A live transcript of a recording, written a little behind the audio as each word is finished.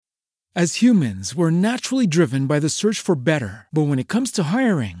As humans, we're naturally driven by the search for better. But when it comes to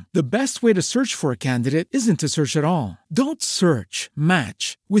hiring, the best way to search for a candidate isn't to search at all. Don't search,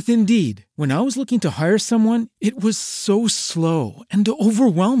 match with Indeed. When I was looking to hire someone, it was so slow and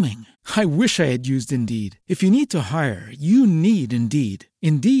overwhelming. I wish I had used Indeed. If you need to hire, you need Indeed.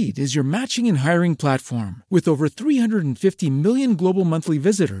 Indeed is your matching and hiring platform with over 350 million global monthly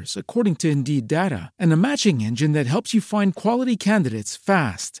visitors, according to Indeed data, and a matching engine that helps you find quality candidates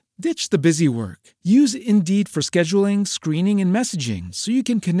fast. Ditch the busy work. Use Indeed for scheduling, screening, and messaging so you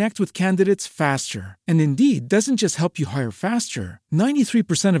can connect with candidates faster. And Indeed doesn't just help you hire faster.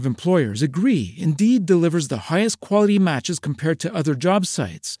 93% of employers agree Indeed delivers the highest quality matches compared to other job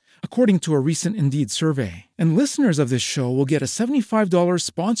sites, according to a recent Indeed survey. And listeners of this show will get a $75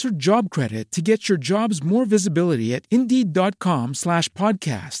 sponsored job credit to get your jobs more visibility at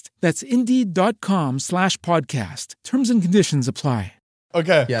Indeed.com/podcast. That's Indeed.com/podcast. Terms and conditions apply.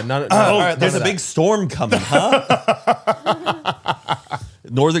 Okay. Yeah, all right, there's a big storm coming, huh?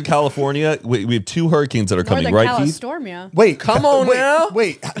 Northern California, we have 2 hurricanes that are coming, Northern right, Keith? California. Wait, Come on now.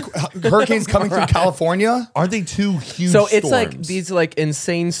 Wait, hurricanes coming through California? Are they 2 huge So storms? it's like these like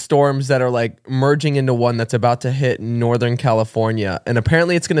insane storms that are like merging into one that's about to hit Northern California, and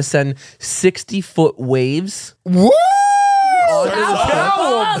apparently it's going to send 60-foot waves. What?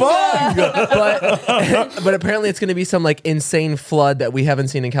 But apparently it's going to be some like insane flood that we haven't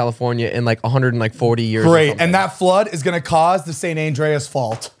seen in California in like 140 years. Great, and that flood is going to cause the St. Andreas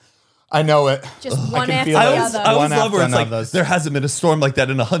fault. I know it. Just I one can after feel the it. other. I always One love where after it's like, another. there hasn't been a storm like that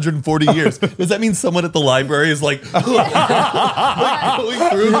in 140 years. Does that mean someone at the library is like, going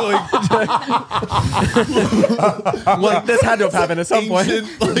through, like this had to have happened at some point.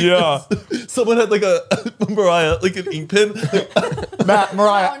 Yeah. Someone had like a Mariah, like an ink pen. Matt,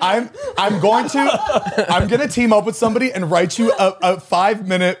 Mariah, I'm gonna team up with somebody and write you a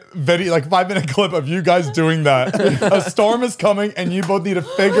 5-minute video, like 5-minute clip of you guys doing that. A storm is coming and you both need to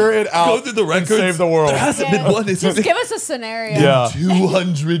figure it out. Go through the and records. save the world. There hasn't been one. It's Just been give us a scenario. Yeah.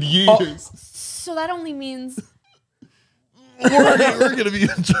 200 years. So that only means We're gonna be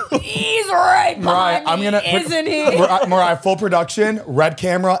in trouble. he's right Mariah, behind me, isn't he? Mariah, full production, red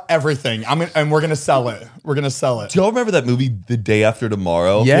camera, everything. And we're gonna sell it. We're gonna sell it. Do y'all remember that movie, The Day After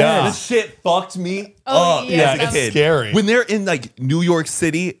Tomorrow? Yeah. This shit fucked me Oh, up yeah, as a it's kid. scary. When they're in like New York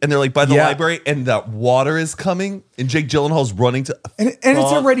City and they're like by the Yeah. library and that water is coming and Jake Gyllenhaal's running to And it's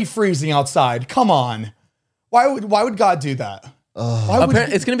already freezing outside. Come on. Why would God do that? Why would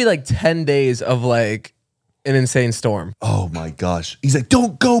It's going to be like 10 days of like an insane storm. oh my gosh. He's like,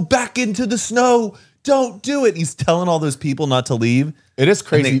 don't go back into the snow. Don't do it. He's telling all those people not to leave. It is And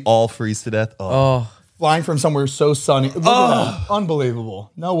crazy. they all freeze to death. Oh, Flying from somewhere so sunny. Look at that.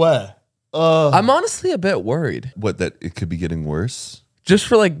 Unbelievable. No way. I'm honestly a bit worried What, that it could be getting worse? just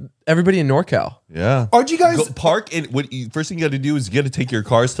for like everybody in NorCal. Yeah. Aren't you guys? Go park and first thing you got to do is you got to take your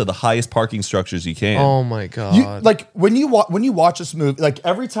cars to the highest parking structures you can. Oh my God. You, like when you watch this movie, like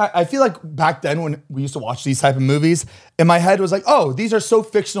every time I feel like back then when we used to watch these type of movies, in my head was like, oh, these are so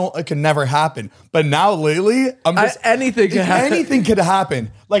fictional, it can never happen. But now lately, I'm just anything could happen. Anything could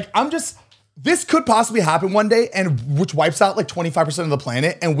happen. Like this could possibly happen one day, and which wipes out like 25% of the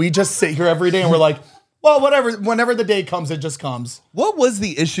planet, and we just sit here every day and we're like, well, whatever. Whenever the day comes, it just comes. What was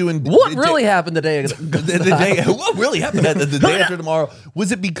the issue in what really happened today? the day? What really happened the day after tomorrow?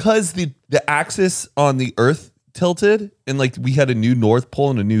 Was it because the axis on the Earth tilted and like we had a new North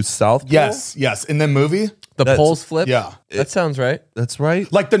Pole and a new South Pole? Yes. In the movie, The poles flipped? yeah. That sounds right. That's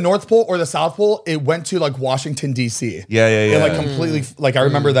right. like the North Pole or the South Pole, it went to like Washington D.C. Yeah. It like completely, like I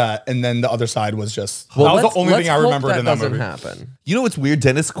remember that, and then the other side was just. that was the only thing I remembered in that doesn't movie. happen. You know what's weird?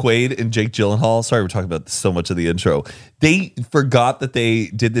 Dennis Quaid and Jake Gyllenhaal. Sorry, we're talking about this so much of the intro. They forgot that they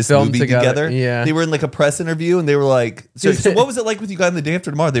did this Filmed movie together, together. yeah. They were in like a press interview and they were like, so what was it like with you guys on The Day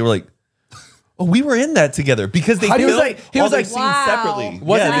After Tomorrow? They were like, oh, we were in that together because they He was filmed like- he all was their like, scenes wow. separately.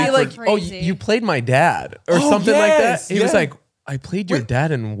 Wasn't Yeah, he they- like, oh, crazy. you played my dad or Oh, something like that? yes, He was yeah. like, I played your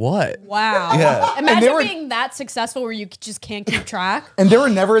dad in what? Wow. Yeah. Imagine they were- being that successful where you just can't keep track. And they were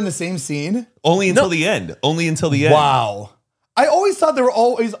never in the same scene. only until the end. Only until the end. Wow. I always thought they were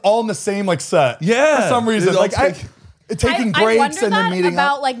always all in the same like set. Yeah. For some reason. They all Like taking I breaks wonder and that then meeting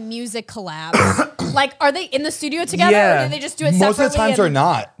about up. like music collabs. Like, are they in the studio together Yeah. or do they just do it separately? Most of the times they're and-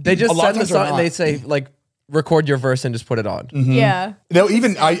 not. They just A lot of send the times they're song and not. they say, like, record your verse and just put it on. Yeah. They'll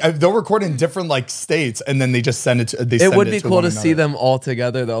even they'll record in different like states and then they just send it to It would be cool to see them all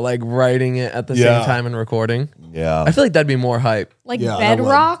together, though, like writing it at the Yeah. same time and recording. Yeah. I feel like that'd be more hype. Like Yeah, that would.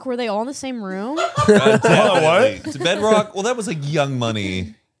 Bedrock, were they all in the same room? What? To Bedrock. Well, that was like Young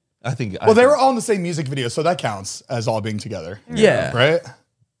Money. I think. Well, they were all in the same music video, so that counts as all being together. Yeah. Right?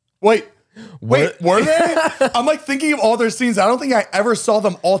 Wait, were they? I'm like thinking of all their scenes. I don't think I ever saw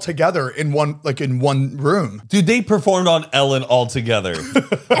them all together in one room. Dude, they performed on Ellen all together. Isn't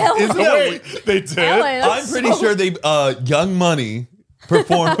it? They did. Ellen. I'm pretty sure they Young Money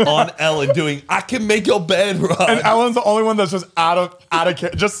performed on Ellen doing "I Can Make Your Bed Rock." And Ellen's the only one that's just out of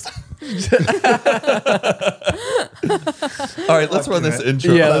just. All right, let's run this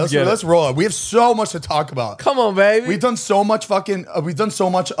intro. Yeah, Let's roll it. We have so much to talk about. Come on, baby. We've done so much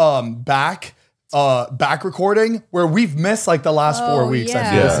back recording where we've missed like the last 4 weeks. yeah.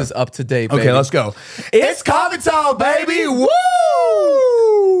 I feel. This is up to date, baby. Okay, let's go. It's Cavito, baby. Woo!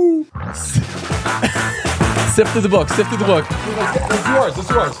 Sift through the book. Sift through the book. It's yours. It's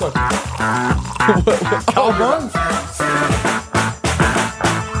yours. Look.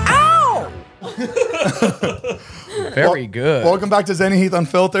 Very good. Welcome back to Zane and Heath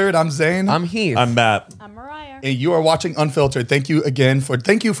Unfiltered. I'm Zane. I'm Heath. I'm Matt. I'm Mariah. And you are watching Unfiltered. Thank you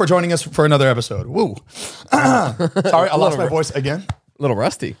for joining us for another episode. Woo. Sorry, I lost my voice again. a little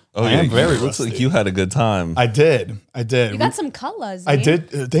rusty. Oh, I am very looks rusty. like you had a good time. I did. You got some colors. I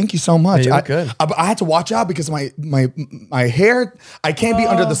did. Thank you so much. Yeah, you look good. I had to watch out because my hair. I can't be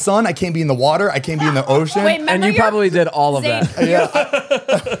under the sun. I can't be in the water. I can't be in the ocean. Wait, remember And you probably did all of Zane,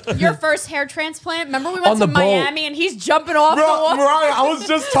 that. your first hair transplant. Remember we went On to the boat. Miami and he's jumping off the wall. Mariah, I was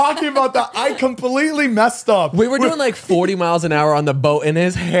just talking about that. I completely messed up. We were doing like 40 miles an hour on the boat, and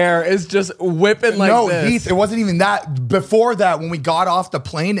his hair is just whipping like no, this. Heath, it wasn't even that. Before that, when we got off the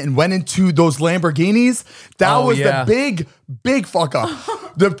plane and went into those Lamborghinis, that Oh, was yeah. the big fuck up.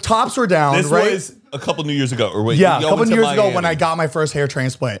 The tops were down, This right? was a couple New Years ago, or wait, Yeah, a y'all couple went to years ago Miami. when I got my first hair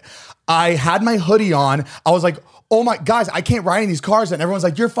transplant. I had my hoodie on. I was like, oh my, guys, I can't ride in these cars. And everyone's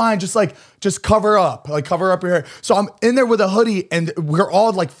like, you're fine. Just cover up. Like, cover up your hair. So I'm in there with a hoodie and we're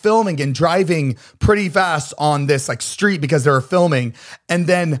all like filming and driving pretty fast on this like street because they were filming. And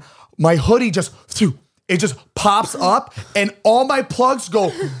then my hoodie just pops up and all my plugs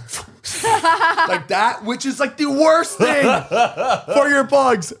go like that, which is like the worst thing for your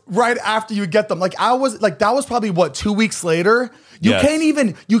plugs right after you get them. Like that was probably what, 2 weeks later. You Yes.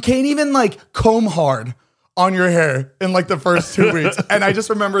 can't even like comb hard on your hair in like the first 2 weeks. And I just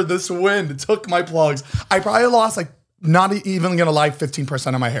remember this wind took my plugs. I probably lost like, not even gonna lie,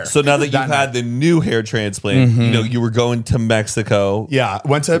 15% of my hair. So now that you've had the new hair transplant, you know, you were going to Mexico. Yeah,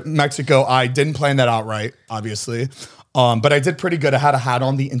 went to Mexico. I didn't plan that out right, obviously. But I did pretty good. I had a hat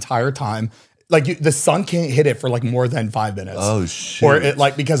on the entire time. Like the sun can't hit it for like more than 5 minutes. Oh, shit. Or it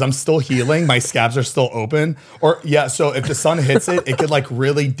like, because I'm still healing, my scabs are still open. Or yeah, so if the sun hits it, it could like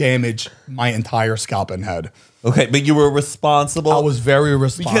really damage my entire scalp and head. Okay, but you were responsible. I was very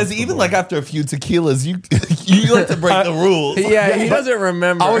responsible. because even like after a few tequilas, you like to break the rules. Yeah, he doesn't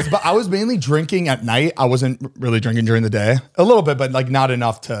remember. I was mainly drinking at night. I wasn't really drinking during the day. A little bit, but like not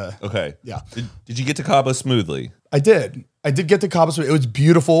enough to. Okay. Yeah. Did you get to Cabo smoothly? I did get to Cabo. It was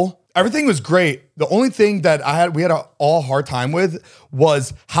beautiful. Everything was great. The only thing that we had an all hard time with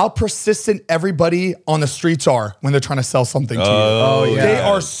was how persistent everybody on the streets are when they're trying to sell something to you. Oh, yeah. They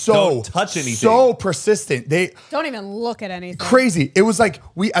are so Don't touch anything. so persistent. They Don't even look at anything. crazy. It was like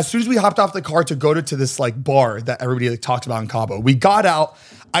as soon as we hopped off the car to go to this like bar that everybody like talks about in Cabo, we got out.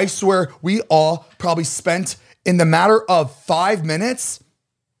 I swear we all probably spent in the matter of 5 minutes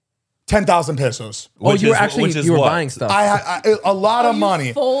 10,000 pesos. Oh, Which you were is- actually which is you were what? buying stuff. I had a lot of you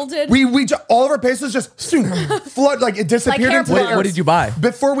money. folded? All of our pesos just flood, like it disappeared Like into the hair air. What did you buy?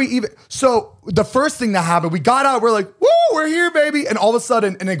 Before we even, so the first thing that happened, we got out, we're like, woo, we're here, baby. And all of a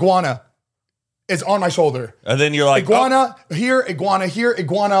sudden, an iguana is on my shoulder. And then you're like, Iguana here, iguana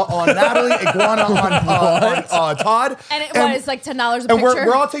on Natalie, iguana on Todd. And it was like $10 a And picture.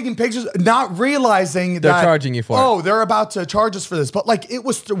 we're all taking pictures, not realizing They're that charging you for it. Oh, they're about to charge us for this. But like it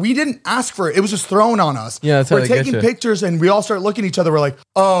was, we didn't ask for it. It was just thrown on us. Yeah, that's how we're they get taking you. pictures, and we all start looking at each other. We're like,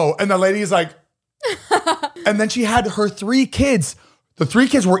 oh, and the lady's like, and then she had her 3 kids. The 3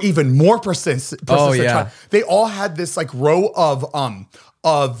 kids were even more persistent. Oh, yeah. They all had this like row of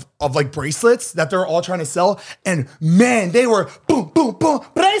like bracelets that they're all trying to sell, and man, they were boom, boom, boom,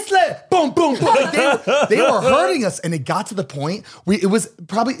 bracelet, boom, boom, boom. Like, they were hurting us, and it got to the point it was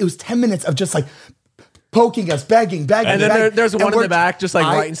 10 minutes of just like poking us, begging. and then begging. there's And one in we're- the back just like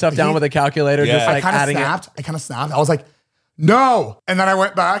writing stuff down with a calculator, Yeah. just I like kind of adding snapped. I was like, no. And then I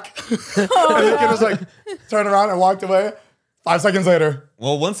went back. And the kid was like, turned around and walked away. 5 seconds later.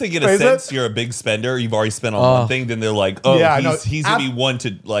 well, once they get a Is it? sense you're a big spender, you've already spent on one thing, then they're like, oh, Yeah, I know. he's gonna be one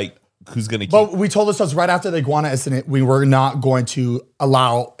to like who's going to keep. But we told ourselves right after the iguana incident, we were not going to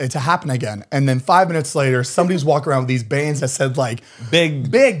allow it to happen again. And then 5 minutes later, somebody's walking around with these bands that said like Big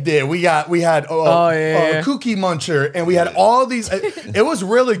Day. We had Cookie Muncher, and we had all these. It was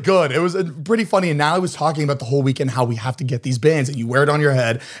really good. It was pretty funny. And Natalie was talking about the whole weekend how we have to get these bands, and you wear it on your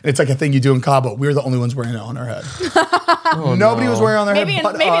head, and it's like a thing you do in Cabo. We were the only ones wearing it on our head. Nobody was wearing it on their Maybe head. in,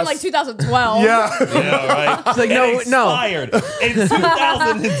 but maybe in us. like 2012. Yeah. Yeah, right. It's like, no. Expired in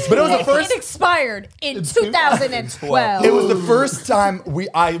 2012. But it was the first. It expired in 2012. It was the first time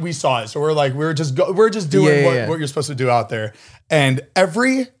we saw it. So we're just doing what you're supposed to do out there. And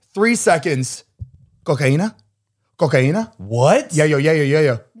every 3 seconds, cocaína. What? Yeah.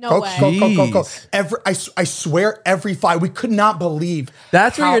 No way. Jeez. I swear every 5. We could not believe.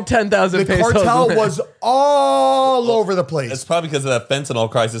 That's where how your 10,000 The pesos cartel went. was all over the place. It's probably because of that fentanyl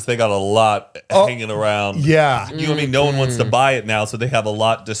crisis. They got a lot hanging around. Yeah. You know what I mean? No one wants to buy it now, so they have a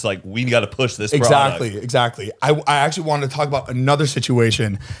lot just like, we got to push this product. Exactly. I actually wanted to talk about another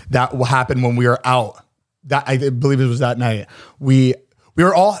situation that happened when we were out. That I believe it was that night. We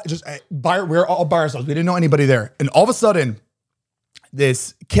were all just we were all by ourselves. We didn't know anybody there. And all of a sudden,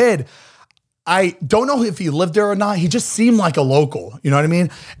 this kid, I don't know if he lived there or not. He just seemed like a local. You know what I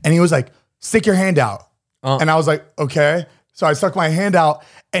mean? And he was like, "Stick your hand out." And I was like, "Okay." So I stuck my hand out,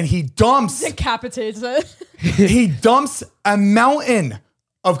 and he dumps Decapitates it. he dumps a mountain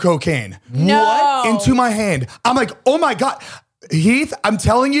of cocaine No. into my hand. I'm like, "Oh my God." Heath, I'm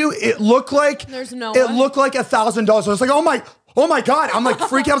telling you, it looked like There's no it way. looked like $1,000. I was like, oh my God. I'm like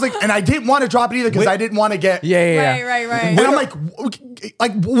freaking out. I was like, and I didn't want to drop it either because I didn't want to get Yeah. Right. And I'm like,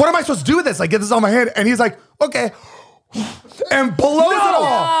 what am I supposed to do with this? Like, get this on my hand. And he's like, okay. And blows it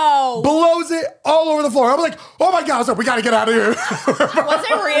all. No. Blows it all over the floor. I'm like, oh my God. I was like, we got to get out of here. Was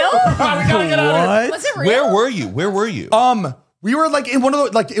it real? We gotta get out of here. Was it real? Where were you? We were like in one of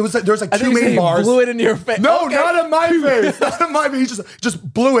the, like, it was like, there was like I two think main he bars. blew it into your face. No, Okay. not in my face. Not in my face. He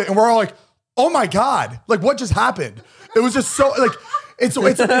just blew it. And we're all like, oh my God. Like, what just happened? It was just so, like, it's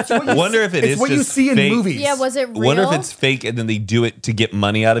what you Wonder if it's what you just see in fake. movies. Yeah, was it real? Wonder if it's fake and then they do it to get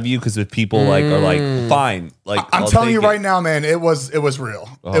money out of you because if people like are like fine, like I'm I'll telling take you it. right now, man, it was real.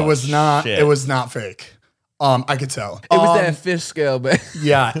 Oh, it was not shit. fake. I could tell. It was that fish scale, but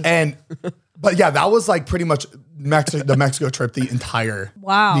Yeah. But yeah, that was like pretty much the Mexico trip the entire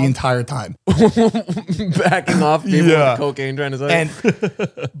time. backing off people Yeah. with cocaine trying to say. And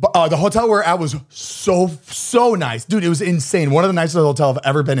the hotel we're at was so nice. Dude, it was insane. One of the nicest hotels I've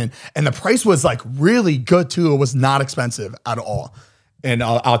ever been in. And the price was like really good too. It was not expensive at all. And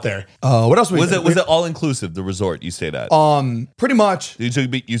out there. What else Was it all inclusive? The resort you stayed at? pretty much. Were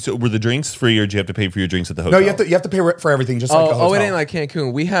the drinks free, or did you have to pay for your drinks at the hotel? No, you have to pay for everything, just like a hotel. Oh, it ain't like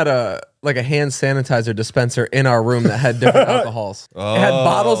Cancun. We had a hand sanitizer dispenser in our room that had different alcohols. It had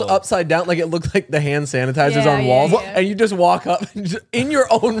bottles upside down, like it looked like the hand sanitizers Yeah, on yeah, walls, yeah. and you just walk up and just, in your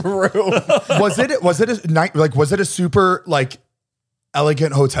own room. was it a super like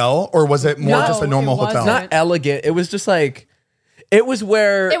elegant hotel, or was it more No, just a normal it wasn't. hotel? Not elegant. It was just like it was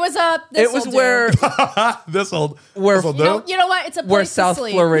where It was a. it was where This'll where do. You know what? It's a place where to South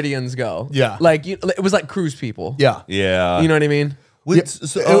sleep. Floridians go. Yeah. like it was like cruise people. Yeah. Yeah. You know what I mean?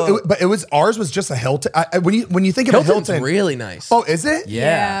 But it was ours was just a Hilton. When you think of Hilton's a Hilton, really nice. oh, is it?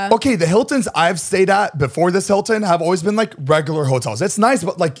 Yeah. Okay, the Hiltons I've stayed at before this Hilton have always been like regular hotels. It's nice,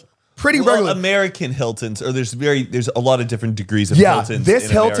 but like pretty regular. American Hiltons, or there's a lot of different degrees of Yeah, Hiltons. this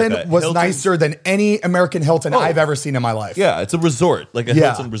in Hilton America. was Hiltons- nicer than any American Hilton I've ever seen in my life. Yeah, it's a resort, like a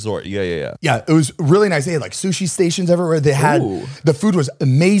Yeah. Hilton resort. Yeah. Yeah, it was really nice. They had like sushi stations everywhere. They had Ooh. the food was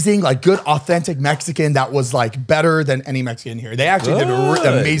amazing, like good, authentic Mexican that was like better than any Mexican here. They actually did an Good.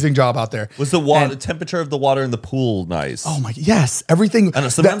 amazing job out there. Was the water temperature of the water in the pool nice? Oh my, yes, everything. I know.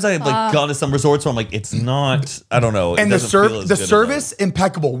 Sometimes I've like gone to some resorts where I'm like, it's not. I don't know. And it the doesn't feel as good service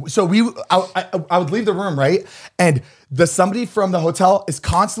impeccable. So I would leave the room, right, and somebody from the hotel is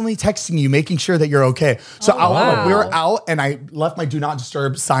constantly texting you, making sure that you're okay. So wow. we were out, and I left my do not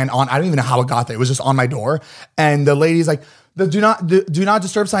disturb sign on. I don't even know how it got there. It was just on my door, and the lady's like, the do not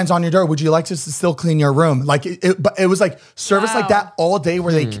disturb signs on your door. Would you like us to still clean your room? Like but it was like service like that all day,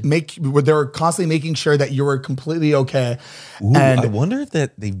 where where they were constantly making sure that you were completely okay. Ooh, And I wonder if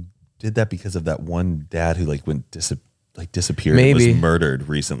that they did that because of that one dad who like disappeared Maybe. and was murdered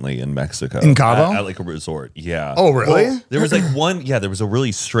recently in Mexico. In Cabo? At like a resort. Yeah. Oh, really? Well, there was like there was a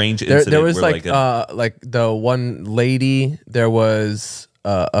really strange There, incident. there was where, like the one lady. There was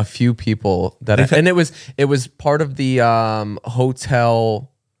a few people that, and it was part of the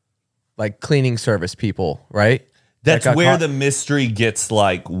hotel, like cleaning service people, right? That's got where caught. the mystery gets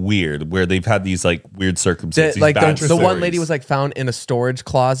like weird, where they've had these like weird circumstances. Like bad the one stories. lady was like found in a storage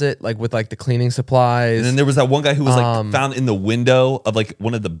closet, like with like the cleaning supplies. And then there was that one guy who was like found in the window of like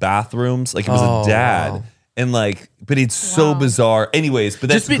one of the bathrooms, like it was a dad. wow. And like, but it's so bizarre. Anyways, but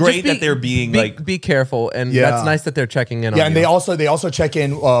that's great that they're being like, be careful, and Yeah. that's nice that they're checking in. Yeah, on and you. they also check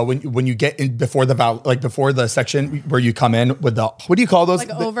in when you get in before before the section where you come in with the, what do you call those? Like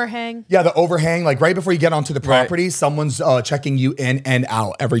The- overhang. Yeah, the overhang. Like right before you get onto the property, someone's checking you in and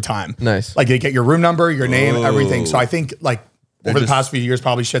out every time. Nice. Like they get your room number, your name, everything. So I think like over the just- past few years,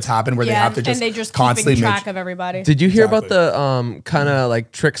 probably shit's happened where they Yeah, have to just and they just constantly keeping make track of everybody. Did you hear about Exactly. the kind of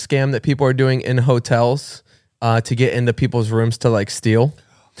like trick scam that people are doing in hotels to get into people's rooms to like steal?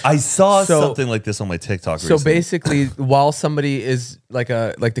 I saw So- something like this on my TikTok. So recently. basically, while somebody is like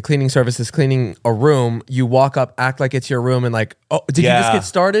the cleaning service is cleaning a room, you walk up, act like it's your room, and like, oh, did you just Yeah. get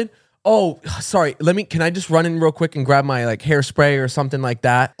started? Oh, sorry. Can I just run in real quick and grab my like hairspray or something like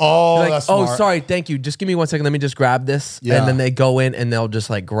that? Oh, You're like, that's oh, smart. sorry. Thank you. Just give me 1 second. Let me just grab this. Yeah. And then they go in and they'll just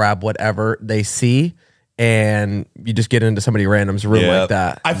like grab whatever they see, and you just get into somebody random's room Yeah. like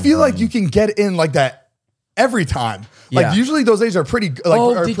that. I feel like you can get in like that every time. Like Yeah. usually those days are pretty like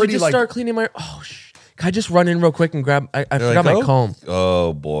oh, are did you pretty just like start cleaning my? Oh, can I just run in real quick and grab? I They're forgot like, my comb.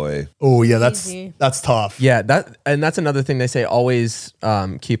 Oh boy. oh yeah, Easy. that's tough. Yeah, that's another thing they say. Always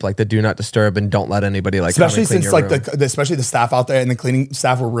keep like the do not disturb and don't let anybody like come and Especially clean since your like room. especially the staff out there and the cleaning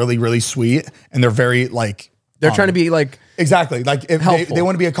staff were really, really sweet and they're very like They're trying to be like exactly like if Helpful. they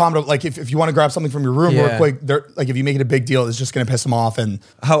want to be accommodative, like if you want to grab something from your room real Yeah. quick, they're like if you make it a big deal, it's just gonna piss them off. And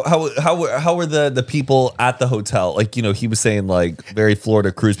How were the people at the hotel? Like, you know, he was saying like very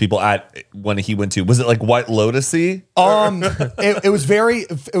Florida cruise people at when he went to. Was it like White Lotus-y? it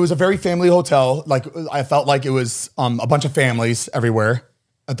was a very family hotel. Like I felt like it was a bunch of families everywhere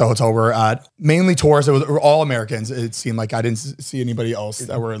at the hotel we're at. Mainly tourists. It were all Americans. It seemed like I didn't see anybody else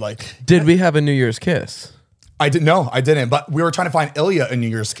that were like. did we have a New Year's kiss? I didn't. But we were trying to find Ilya a New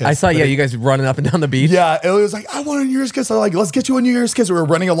Year's kiss. I saw you guys running up and down the beach. Yeah, Ilya was like, I want a New Year's kiss. I'm like, let's get you a New Year's kiss. We were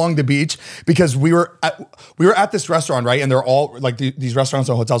running along the beach because we were at this restaurant, right? And they're all like these restaurants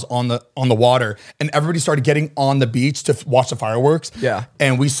or hotels on the water, and everybody started getting on the beach to watch the fireworks. Yeah.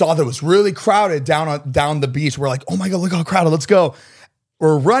 and we saw that it was really crowded down the beach. We're like, oh my god, look how crowded. Let's go.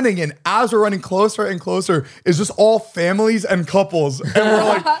 We're running, and as we're running closer and closer, it's just all families and couples, and we're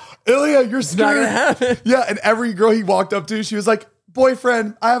like, Ilya, you're scared. gonna happen. Yeah, and every girl he walked up to, she was like,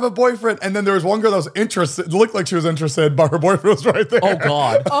 boyfriend, I have a boyfriend. And then there was one girl that was interested, it looked like she was interested, but her boyfriend was right there. Oh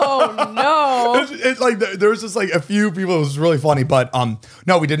God. Oh no. It like there was just like a few people. It was really funny, but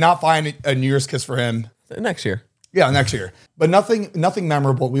no, we did not find a New Year's kiss for him. Next year. Yeah, next year, but nothing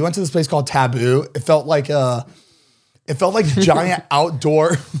memorable. We went to this place called Taboo. It felt like giant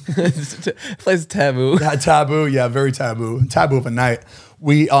outdoor. Place taboo. Taboo, yeah, very taboo of a night.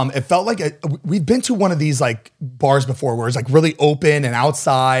 We it felt like we've been to one of these like bars before where it's like really open and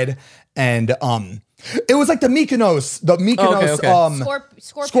outside, and it was like the Mykonos Okay.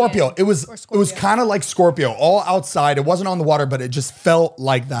 Scorpio. It was Or Scorpio. kind of like Scorpio, all outside. It wasn't on the water, but it just felt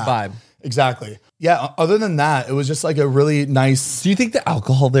like that Vibe. Exactly. Yeah. Other than that, it was just like a really nice. Do you think the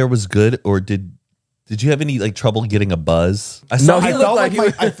alcohol there was good, or did you have any like trouble getting a buzz? No, he I looked felt like like he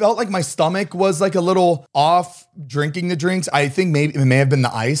was- I felt like my stomach was like a little off drinking the drinks. I think maybe it may have been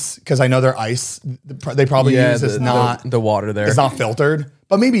the ice because I know their ice they probably use is not the water there. it's not filtered.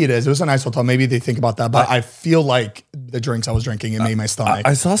 But maybe it is. It was a nice hotel. Maybe they think about that. But I feel like the drinks I was drinking, it made my stomach.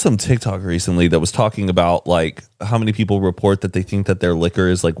 I saw some TikTok recently that was talking about like how many people report that they think that their liquor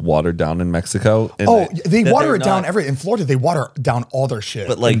is like watered down in Mexico. And they that water they're it down not- in Florida. They water down all their shit.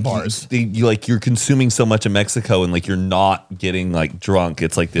 But like in bars. you're consuming so much in Mexico and like you're not getting like drunk.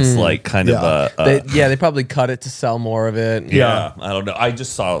 It's like this like kind of they probably cut it to sell more of it. yeah. I don't know. I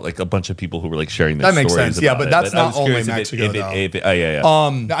just saw like a bunch of people who were like sharing their That makes stories sense. Yeah, about but it, that's I not was only curious Mexico, though. Yeah.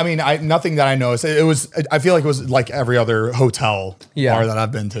 I mean, nothing that I know. It was. I feel like it was like every other hotel bar that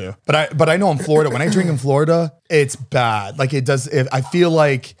I've been to. But I know in Florida, when I drink in Florida, it's bad. Like it does. I feel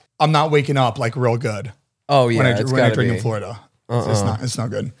like I'm not waking up like real good. Oh yeah. when I it's when I gotta drink be. in Florida, it's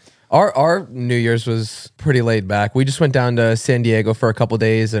not good. Our New Year's was pretty laid back. We just went down to San Diego for a couple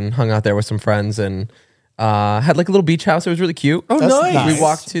days and hung out there with some friends and had like a little beach house. It was really cute. Oh, That's nice. We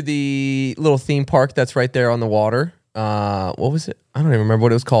walked to the little theme park that's right there on the water. What was it? I don't even remember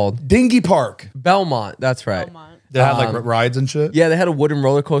what it was called. Dingy Park. Belmont. That's right. They had like rides and shit. Yeah, they had a wooden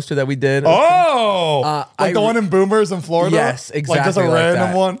roller coaster that we did. Oh, like I the one in Boomers in Florida. Yes, exactly. Like just a like random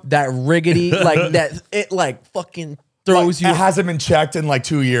that. one. That riggedy, like that. It like fucking throws Like, you. it hasn't been checked in like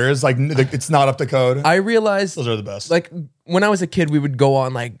 2 years. Like it's not up to code. I realized Those are the best. like when I was a kid, we would go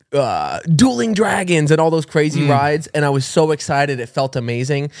on like Dueling Dragons and all those crazy rides, and I was so excited. It felt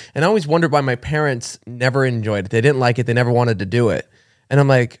amazing, and I always wondered why my parents never enjoyed it. They didn't like it. They never wanted to do it, and I'm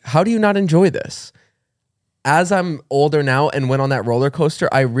like, how do you not enjoy this? As I'm older now and went on that roller coaster,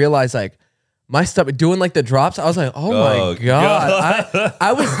 I realized like my stomach doing like the drops. I was like, oh my God.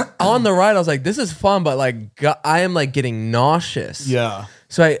 I was on the ride. I was like, this is fun, but like I am like getting nauseous. yeah.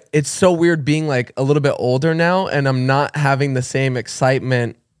 So it's so weird being like a little bit older now, and I'm not having the same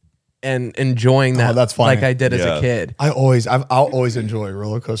excitement and enjoying that that's funny. like I did as Yeah. a kid. I'll always enjoy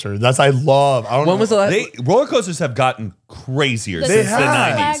roller coaster. I love. I don't know. When was the last? Roller coasters have gotten crazier The since Six the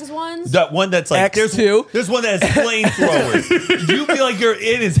have. 90s. Flags ones. That one that's like X2? there's one that has flamethrowers. You feel like you're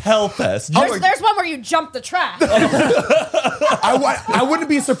in his Hellfest. There's one where you jump the track. I wouldn't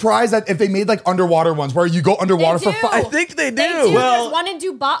be surprised that if they made like underwater ones where you go underwater They for do. I think they do. They do. Well- There's one in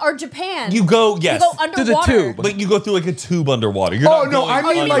Dubai or Japan. You go, yes. You go To the underwater. tube. But you go through like a tube underwater. You're Oh not no, going I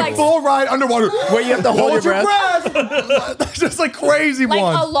mean you mean like like- full ride underwater Where you have to hold your breath. That's just like crazy Like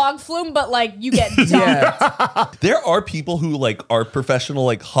ones. a log flume, but like you get dumped. Yeah. There are people who like are professional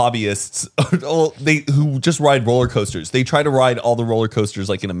like hobbyists who just ride roller coasters. They try to ride all the roller coasters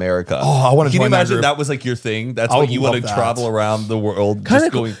like in America. Oh, I wanna Can you join that imagine group. that was like your thing? That's I what would you want love to that. travel around the world Kind just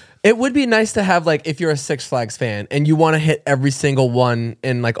of going. It would be nice to have like if you're a Six Flags fan and you want to hit every single one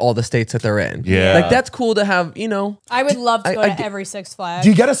in like all the states that they're in. Yeah. Like that's cool to have, you know. I would love to go I to get- every Six Flags.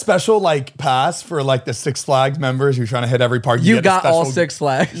 Do you get a special like pass for like the Six Flags members who're trying to hit every park? You get a got all special- Six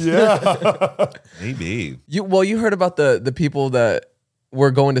Flags. Maybe. You heard about the people that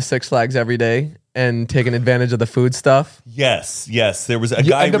were going to Six Flags every day and taking advantage of the food stuff. Yes. There was a You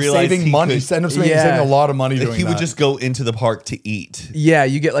guy end up realized saving he money. could- You end up saving Yeah. a lot of money doing he would that. just go into the park to eat. Yeah,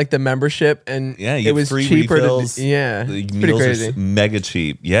 you get like the membership, and Yeah, you it get was free cheaper. refills. Yeah, The it's pretty meals crazy. are mega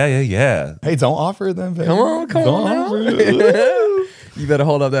cheap. Yeah. Hey, don't offer them. Come on now. You better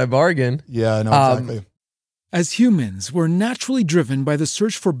hold up that bargain. Yeah, no, exactly. As humans, we're naturally driven by the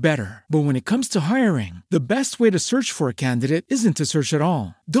search for better. But when it comes to hiring, the best way to search for a candidate isn't to search at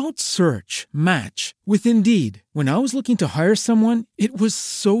all. Don't search, match with Indeed. When I was looking to hire someone, it was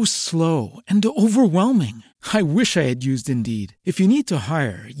so slow and overwhelming. I wish I had used Indeed. If you need to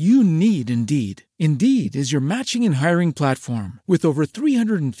hire, you need Indeed. Indeed is your matching and hiring platform with over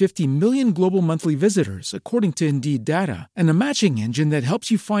 350 million global monthly visitors, according to Indeed data, and a matching engine that helps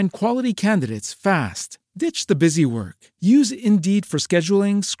you find quality candidates fast. Ditch the busy work. Use Indeed for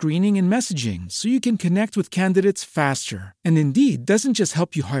scheduling, screening, and messaging so you can connect with candidates faster. And Indeed doesn't just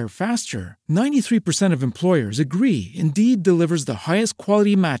help you hire faster. 93% of employers agree Indeed delivers the highest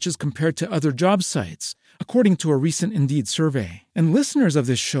quality matches compared to other job sites, according to a recent Indeed survey. And listeners of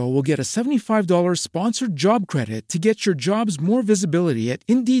this show will get a $75 sponsored job credit to get your jobs more visibility at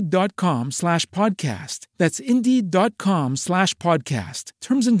Indeed.com/podcast. That's Indeed.com/podcast.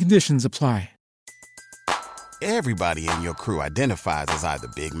 Terms and conditions apply. Everybody in your crew identifies as either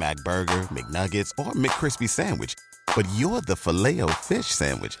Big Mac Burger, McNuggets, or McCrispy Sandwich. But you're the Filet-O-Fish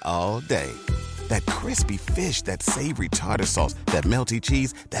Sandwich all day. That crispy fish, that savory tartar sauce, that melty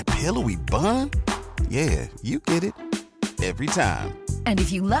cheese, that pillowy bun. Yeah, you get it. Every time. And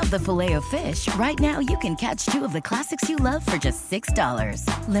if you love the Filet-O-Fish, right now you can catch two of the classics you love for just $6.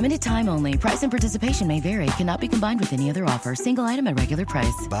 Limited time only. Price and participation may vary. Cannot be combined with any other offer. Single item at regular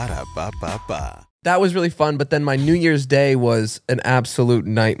price. Ba-da-ba-ba-ba. That was really fun, but then my New Year's Day was an absolute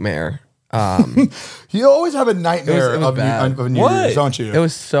nightmare. You always have a nightmare It was bad. of New What? Year's, don't you? It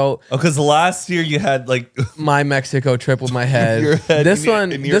was so Because last year you had like my Mexico trip with my head. Your head This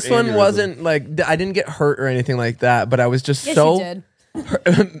and your this one aneurysm. wasn't like I didn't get hurt or anything like that, but I was just Yes, so you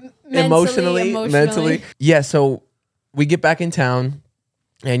did. emotionally, mentally. Yeah, so we get back in town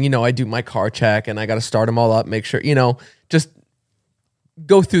and, I do my car check and I got to start them all up, make sure, just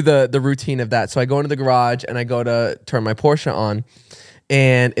go through the routine of that. So I go into the garage and I go to turn my Porsche on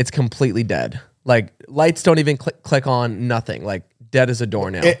and it's completely dead. Like lights don't even click on, nothing. Like dead as a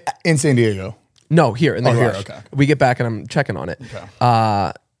doornail. In San Diego. No, here in the here, garage. okay. We get back and I'm checking on it.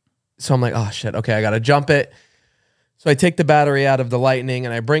 So I'm like, oh shit, okay, I gotta jump it. So I take the battery out of the Lightning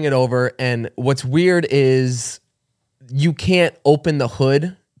and I bring it over. And what's weird is you can't open the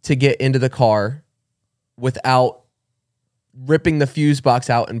hood to get into the car without ripping the fuse box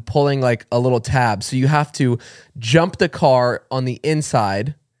out and pulling like a little tab. So you have to jump the car on the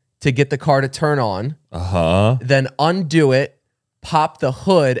inside to get the car to turn on, then undo it, pop the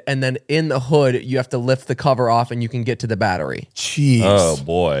hood, and then in the hood, you have to lift the cover off and you can get to the battery. Jeez. Oh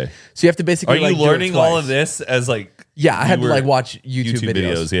boy. So you have to basically Are you like, do it learning all twice. of this as like Yeah, I had to you were- like watch YouTube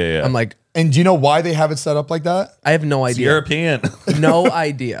videos. Yeah. I'm like, And do you know why they have it set up like that? I have no It's idea. European. No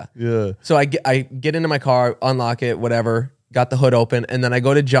idea. Yeah. So I get into my car, unlock it, whatever, got the hood open, and then I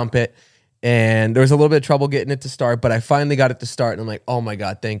go to jump it. And there was a little bit of trouble getting it to start, but I finally got it to start. And I'm like, oh my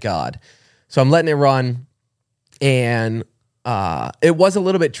God, thank God. So I'm letting it run. And it was a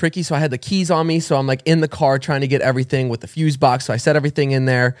little bit tricky. So I had the keys on me. So I'm like in the car trying to get everything with the fuse box. So I set everything in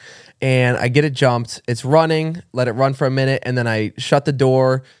there and I get it jumped. It's running, let it run for a minute. And then I shut the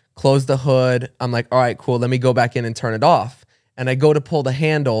door, close the hood. I'm like, all right, cool. Let me go back in and turn it off. And I go to pull the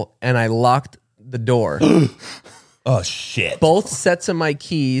handle and I locked the door. Oh shit. Both sets of my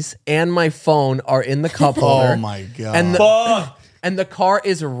keys and my phone are in the cup holder. Oh my God. And the car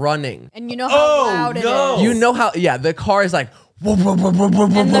is running. And you know how loud it is. You know how, the car is like, And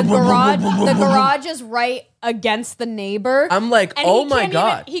the garage is right against the neighbor. I'm like, And oh he my can't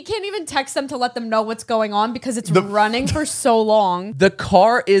God. he can't even text them to let them know what's going on because it's running for so long. The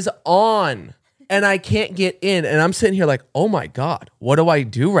car is on and I can't get in. And I'm sitting here like, oh my God, what do I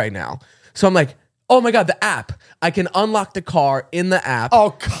do right now? So I'm like, oh my God, the app. I can unlock the car in the app.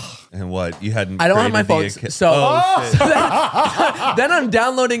 Oh God. And what? You hadn't I don't have my created phone. the So then I'm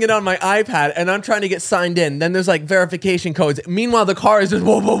downloading it on my iPad and I'm trying to get signed in. Then there's like verification codes. Meanwhile, the car is just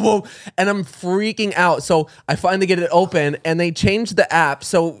whoa, whoa, whoa. And I'm freaking out. So I finally get it open and they changed the app.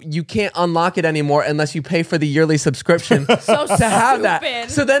 So you can't unlock it anymore unless you pay for the yearly subscription So to have that. stupid.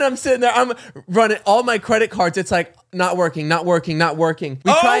 So then I'm sitting there, I'm running all my credit cards. It's like, not working. We my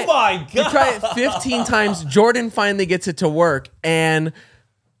God. We try it 15 times. Jordan finally gets it to work and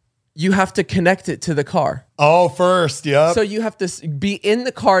you have to connect it to the car. Oh, first, yep. So you have to be in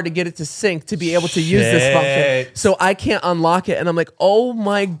the car to get it to sync to be able to use this function. Shit. So I can't unlock it. And I'm like, oh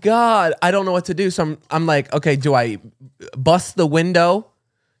my God, I don't know what to do. So I'm like, okay, do I bust the window?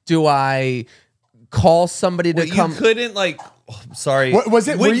 Do I call somebody to come? You couldn't sorry. What was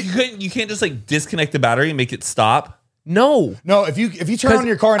it? Were You can't just like disconnect the battery and make it stop. No. No, if you turn on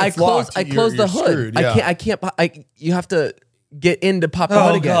your car and it's locked, I close the hood. Screwed, yeah. I can't. You have to get in to pop the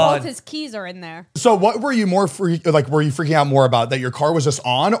hood again. God. Both his keys are in there. So what were you were you freaking out more about, that your car was just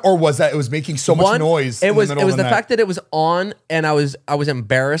on, or was that it was making so much noise? It was in the middle of the the night? fact that it was on, and I was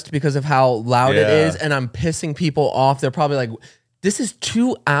embarrassed because of how loud it Yeah. is, and I'm pissing people off. They're probably like, this is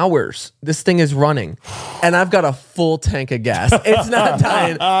 2 hours this thing is running, and I've got a full tank of gas. It's not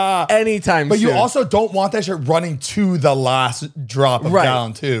dying anytime But soon. you also don't want that shit running to the last drop of Right.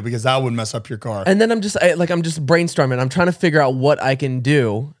 down too, because that would mess up your car. And then I'm just brainstorming. I'm trying to figure out what I can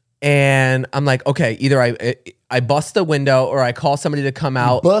do. And I'm like, okay, either I bust the window or I call somebody to come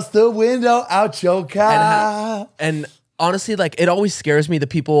out. Bust the window out your car. And honestly, like, it always scares me, the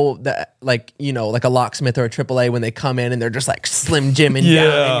people that, like, you know, like a locksmith or a AAA, when they come in and they're just like Slim Jimming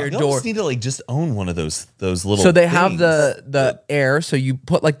down in your You door. almost need to just own one of those little. So they have things. the air. So you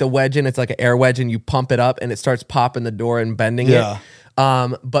put like the wedge in. It's like an air wedge, and you pump it up, and it starts popping the door and bending Yeah.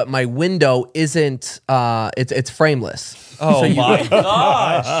 it. But my window isn't. It's frameless. Oh so my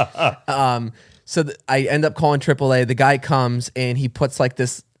gosh! So I end up calling AAA. The guy comes and he puts like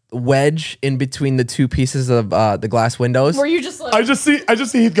this wedge in between the 2 pieces of the glass windows, Were you just like, I just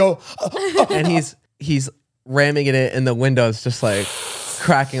see he'd go, and he's ramming it in, and the window's just like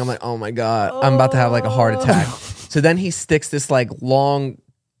cracking. I'm like, oh my God, I'm about to have like a heart attack. So then he sticks this like long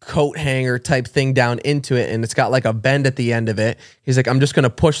coat hanger type thing down into it, and it's got like a bend at the end of it. He's like, I'm just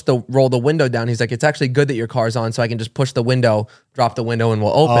gonna roll the window down. He's like, it's actually good that your car's on, so I can just push the window, drop the window, and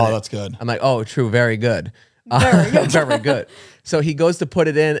we'll open it. oh, that's good. I'm like, oh, true, very good. Very good. Very good. So he goes to put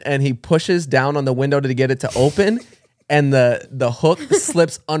it in, and he pushes down on the window to get it to open, and the hook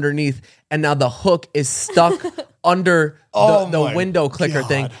slips underneath, and now the hook is stuck under Oh the my window clicker God.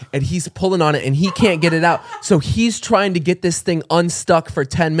 thing, and he's pulling on it, and he can't get it out. So he's trying to get this thing unstuck for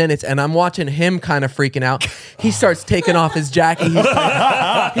 10 minutes, and I'm watching him kind of freaking out. He starts taking off his jacket. He's like,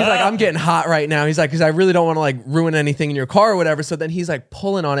 I'm getting hot right now. He's like, because I really don't want to like ruin anything in your car or whatever. So then he's like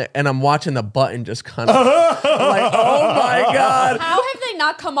pulling on it, and I'm watching the button just kind of like, oh my God. how have they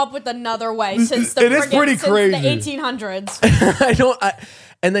not come up with another way since the It is pretty since crazy. the 1800s?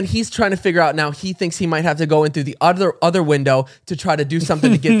 And then he's trying to figure out now. He thinks he might have to go in through the other window to try to do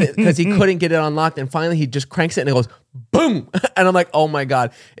something to get it, because he couldn't get it unlocked. And finally, he just cranks it and it goes boom. And I'm like, oh my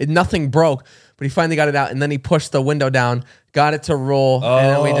God, nothing broke. But he finally got it out, and then he pushed the window down, got it to roll, and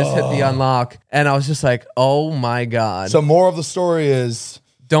then we just hit the unlock. And I was just like, oh my God. So moral of the story is,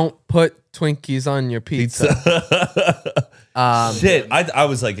 Don't put Twinkies on your pizza. Shit, I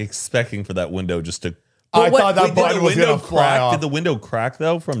was like expecting for that window just to. I what- thought that Wait, did button the was window gonna fly crack? off. Did the window crack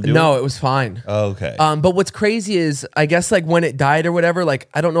though from doing? No, it was fine. Oh, okay. But what's crazy is, I guess, like when it died or whatever, like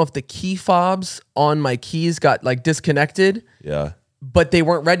I don't know if the key fobs on my keys got like disconnected, yeah. but they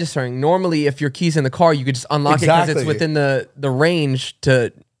weren't registering. Normally, if your key's in the car, you could just unlock it because it's within the range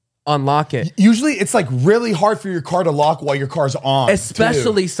to unlock it. Usually it's like really hard for your car to lock while your car's on.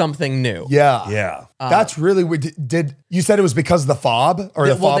 Especially something new. Yeah. Yeah. That's really weird. Did you said it was because of the fob or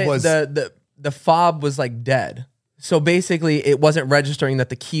the fob was the fob was like dead. So basically it wasn't registering that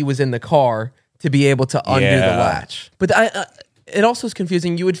the key was in the car to be able to undo the latch. But it also is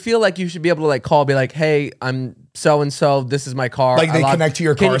confusing. You would feel like you should be able to like call, be like, hey, I'm so-and-so, this is my car. Like they connect to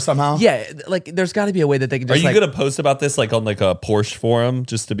your car somehow? Yeah, like there's got to be a way that they can just Are you going to post about this like on like a Porsche forum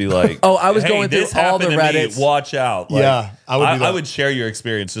just to be like, oh, I was hey, going through this all the happened to me, Reddits. Watch out. Like, Yeah, I would do that. I would share your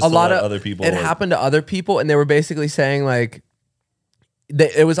experience just a to lot let of other people. It happened to other people, and they were basically saying like,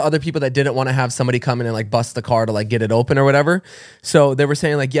 it was other people that didn't want to have somebody come in and like bust the car to like get it open or whatever. So they were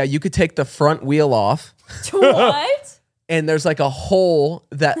saying like, yeah, you could take the front wheel off. What? And there's like a hole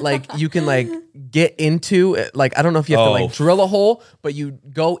that like you can like get into. Like I don't know if you have to like drill a hole, but you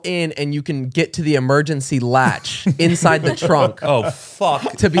go in and you can get to the emergency latch inside the trunk. Oh,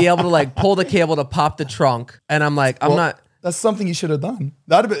 fuck. To be able to like pull the cable to pop the trunk. And I'm like, I'm not. That's something you should have done.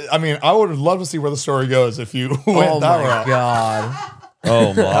 I mean, I would have loved to see where the story goes if you went Oh that my route. God.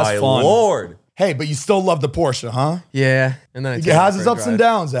 Oh, my fun. Lord. Hey, but you still love the Porsche, huh? Yeah. And then It has its ups and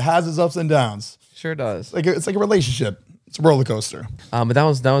downs. It has its ups and downs. Sure does. It's like a relationship. It's a roller coaster. But that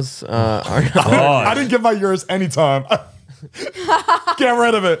was our I didn't give my yours anytime. Get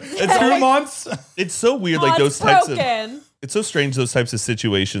rid of it. It's 2 months. It's so weird, Oh, like it's those types of. broken. It's so strange, those types of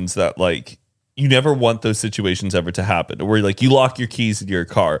situations that like you never want those situations ever to happen, where like you lock your keys in your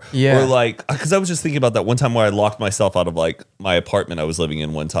car, Yeah. or like because I was just thinking about that one time where I locked myself out of like my apartment I was living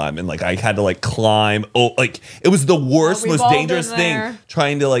in one time, and like I had to like climb. Oh, like it was the worst, we've most all been dangerous thing there.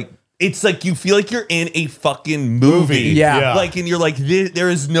 trying to like. It's like you feel like you're in a fucking movie. Yeah. Like, and you're like,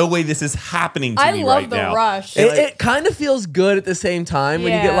 there is no way this is happening to I me love right the now. rush. It kind of feels good at the same time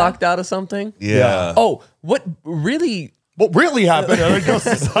when you get Yeah. locked out of something. Yeah. Oh, what really? What really happened? And it goes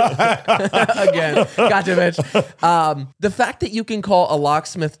Again, gotcha, bitch. The fact that you can call a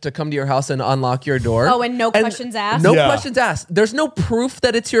locksmith to come to your house and unlock your door. Oh, and no questions asked? No Yeah. questions asked. There's no proof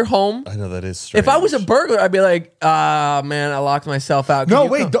that it's your home. I know that is strange. If I was a burglar, I'd be like, man, I locked myself out. Could No, you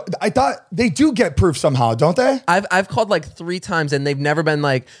wait. come?" I thought they do get proof somehow, don't they? I've called like 3 times and they've never been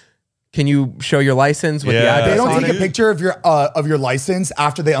like, can you show your license with the Yeah. address They don't on take it? a picture of your license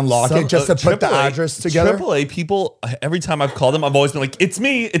after they unlock it just to put the AAA address together. AAA people, every time I've called them, I've always been like, it's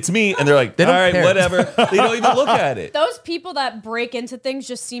me. And they're like, They all don't right, care. whatever. They don't even look at it. Those people that break into things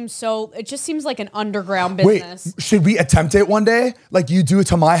just seem it just seems like an underground Wait, business. should we attempt it one day? Like you do it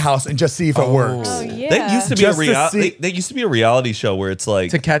to my house and just see if it works. Oh, yeah. That used to be Just to see- that used to be a reality show where it's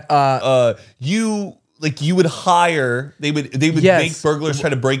like To catch, you would hire they would Yes. make burglars try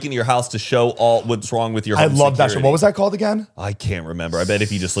to break into your house to show all what's wrong with your I home love that show. security. What was that called again? I can't remember. I bet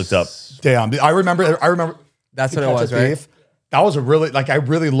if you just looked up. Damn, I remember. That's To what it Catch was, a right? Thief. That was a really I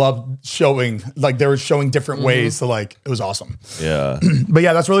really loved showing they were showing Mm-hmm. different ways to it was awesome. Yeah. But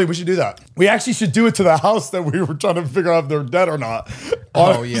yeah, we should do that. We actually should do it to the house that we were trying to figure out if they're dead or not.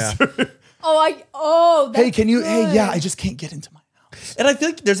 Oh, yeah. Hey, can you? good. Hey, yeah, I just can't get into my. And I feel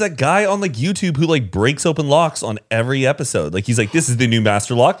like there's that guy on like YouTube who like breaks open locks on every episode. Like he's like, this is the new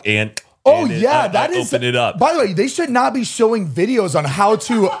master lock, and Oh and yeah, I is. open it up. By the way, they should not be showing videos on how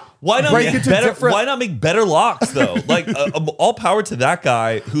to Why not break make into better? different. Why not make better locks though? Like all power to that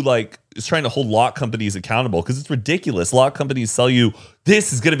guy who like is trying to hold lock companies accountable because it's ridiculous. Lock companies sell you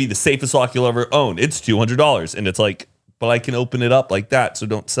this is going to be the safest lock you'll ever own. It's $200, and it's like, but I can open it up like that. So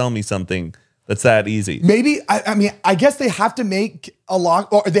don't sell me something that's that easy. Maybe I mean I guess they have to make a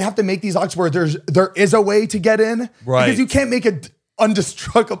lock, or they have to make these locks where there is a way to get in, Right. Because you can't make it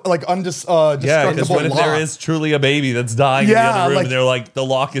undestructible, Yeah, because destructible what if lock. there is truly a baby that's dying in the Yeah, other room like- and they're like, the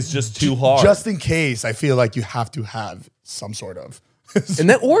lock is just too hard? Just in case, I feel like you have to have some sort of. And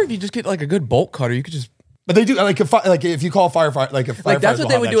then, or if you just get like a good bolt cutter, you could just But they do if you call a firefighter, like if like that's firefighters what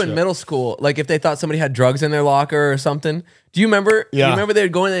they will would have do that in shit. middle school. Like if they thought somebody had drugs in their locker or something. Do you remember? Yeah. You remember they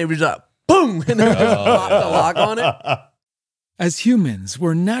would go in and they would just like, boom, and then just pop the lock on it. As humans,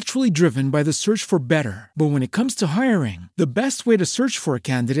 we're naturally driven by the search for better. But when it comes to hiring, the best way to search for a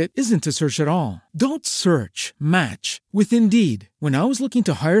candidate isn't to search at all. Don't search, match with Indeed. When I was looking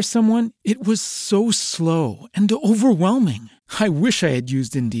to hire someone, it was so slow and overwhelming. I wish I had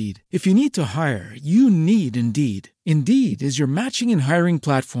used Indeed. If you need to hire, you need Indeed. Indeed is your matching and hiring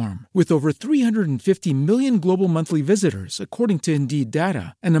platform with over 350 million global monthly visitors, according to Indeed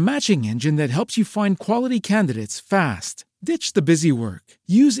data, and a matching engine that helps you find quality candidates fast. Ditch the busy work.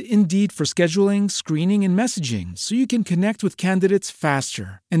 Use Indeed for scheduling, screening, and messaging so you can connect with candidates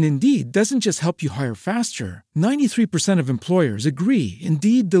faster. And Indeed doesn't just help you hire faster. 93% of employers agree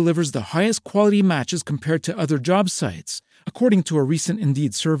Indeed delivers the highest quality matches compared to other job sites, according to a recent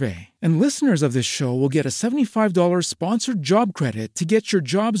Indeed survey. And listeners of this show will get a $75 sponsored job credit to get your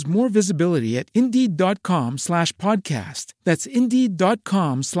jobs more visibility at Indeed.com/podcast. That's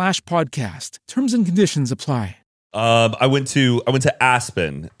Indeed.com/podcast. Terms and conditions apply. I went to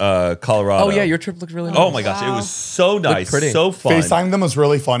Aspen, Colorado. Oh yeah, your trip looked really nice. Oh my gosh, it was so nice, pretty. so fun. FaceTime them was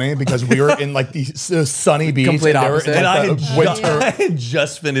really funny because we were in like the sunny beach. Complete and they were opposite. in, And like, I had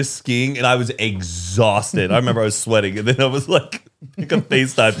just finished skiing and I was exhausted. I remember I was sweating and then I was like, pick up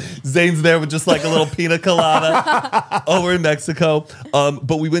FaceTime. Zane's there with just like a little pina colada. Oh, we're in Mexico.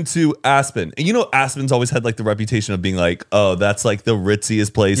 But we went to Aspen. And you know, Aspen's always had like the reputation of being like, oh, that's like the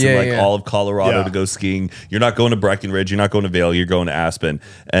ritziest place in like all of Colorado Yeah. to go skiing. You're not going to Breckenridge. You're not going to Vail. You're going to Aspen.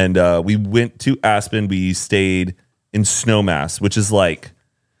 And we went to Aspen. We stayed in Snowmass, which is like,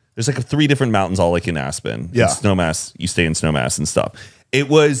 there's like 3 different mountains all like in Aspen. Yeah. In Snowmass, you stay in Snowmass and stuff. It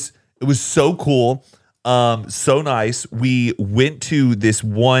was so cool. So nice. We went to this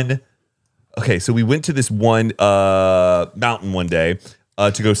one. Okay, so we went to this one mountain one day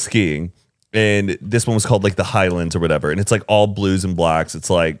to go skiing, and this one was called like the Highlands or whatever. And it's like all blues and blacks. It's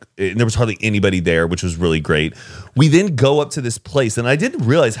like, and there was hardly anybody there, which was really great. We then go up to this place, and I didn't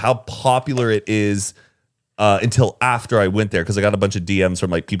realize how popular it is until after I went there, because I got a bunch of DMs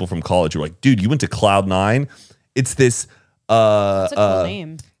from like people from college who were like, "Dude, you went to Cloud9?" It's this. That's a cool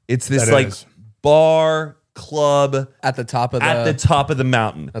name. It's this That like is. bar club At the top of at the top of the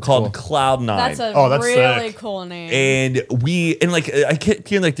mountain called Cloud9. That's a that's really sick. cool name. And like I kept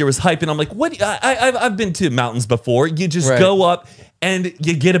hearing like there was hype, and I'm like, what? I've been to mountains before. You just Right. go up and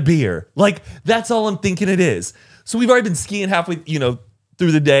you get a beer. Like that's all I'm thinking it is. So we've already been skiing halfway,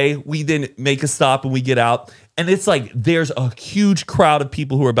 through the day. We then make a stop and we get out, and it's like there's a huge crowd of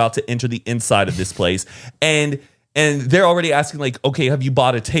people who are about to enter the inside of this place, and they're already asking like, okay, have you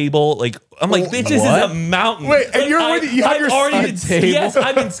bought a table? Like, I'm like, bitch, this is a mountain. Wait, and Like, you're already- you have I've your already seat been, yes,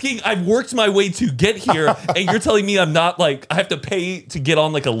 I've been skiing. I've worked my way to get here, and you're telling me I'm not like, I have to pay to get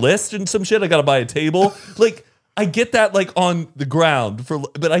on like a list and some shit. I got to buy a table. Like, I get that like on the ground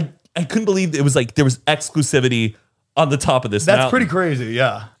but I couldn't believe it was like there was exclusivity on the top of this That's mountain. pretty crazy,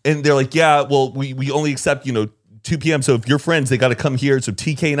 yeah. And they're like, yeah, well, we only accept, 2 p.m. So if you're friends, they got to come here. So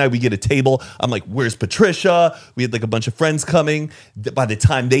TK and I, we get a table. I'm like, where's Patricia? We had like a bunch of friends coming. By the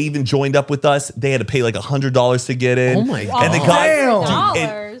time they even joined up with us, they had to pay like $100 to get in. Oh my And the God. guy,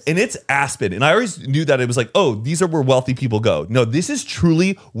 Damn. dude, and it's Aspen. And I always knew that it was like, oh, these are where wealthy people go. No, this is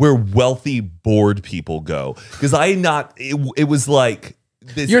truly where wealthy bored people go. Because it was like,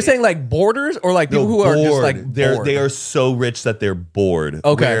 this, You're saying like boarders or like people who are just bored. like bored? They are so rich that they're bored.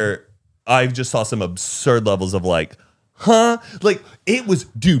 Okay. Where I just saw some absurd levels of like, huh? Like it was,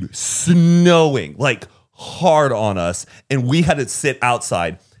 dude, snowing like hard on us, and we had to sit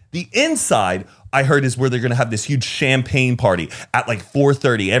outside. The inside, I heard, is where they're gonna have this huge champagne party at like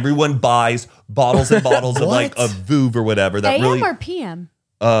 4:30. Everyone buys bottles and bottles of like a Vouv or whatever. That AM really or PM?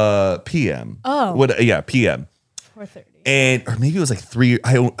 PM. Oh. What? Yeah, PM. 4:30. And or maybe it was like 3.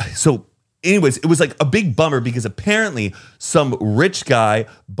 So anyways, it was like a big bummer because apparently some rich guy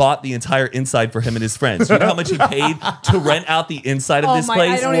bought the entire inside for him and his friends. You know how much he paid to rent out the inside of Oh this my!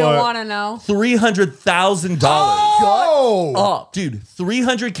 place? I don't even want to know. $300,000. Oh, Dude,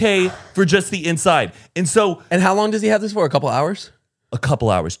 $300K for just the inside. And so And how long does he have this for? A couple hours? a couple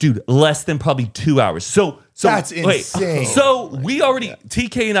hours, dude, less than probably 2 hours. So That's wait, insane. So we already,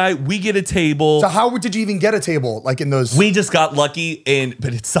 TK and I, we get a table. so how did you even get a table? Like in those? We just got lucky,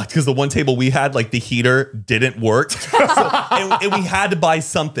 but it sucked because the one table we had, like the heater didn't work. And we had to buy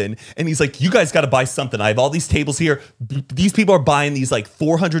something. And he's like, you guys got to buy something. I have all these tables here. These people are buying these like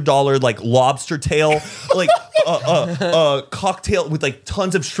 $400 like lobster tail, like cocktail with like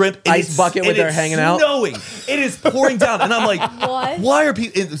tons of shrimp. And Ice bucket with their hanging out. It's snowing. It is pouring down. And I'm like, What? why are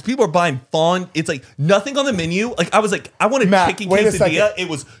people are buying fawn? It's like nothing on the menu. Like I was like, I want a Matt, chicken wait a quesadilla. second. It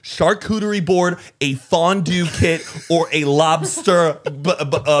was charcuterie board, a fondue kit, or a lobster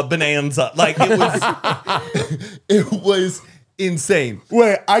bonanza. Like it was insane.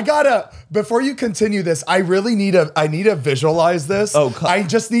 Wait, before you continue this, I really need to visualize this. Oh, I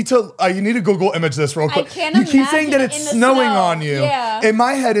need to Google image this real quick. can't you keep saying that imagine it's it in the snowing snow. on you. Yeah. In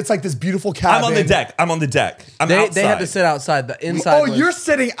my head, it's like this beautiful cabin. I'm on the deck. I'm They outside. had to sit outside. The inside. Oh, you're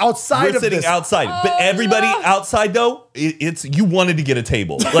sitting outside We're of sitting this. outside, but everybody outside though it's you wanted to get a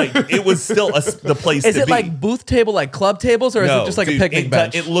table. Like it was still the place Is to it be. like booth table, like club tables, or is it just like dude, a picnic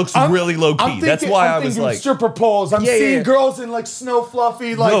bench? It looks really low key. That's why I was like, stripper poles. I'm seeing girls in like snow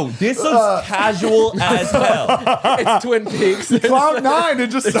fluffy. Like no, this is casual as hell. It's Twin Peaks. Cloud 9. It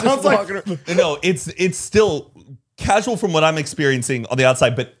just sounds like No, it's still casual from what I'm experiencing on the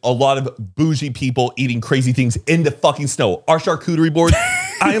outside, but a lot of bougie people eating crazy things in the fucking snow. Our charcuterie board,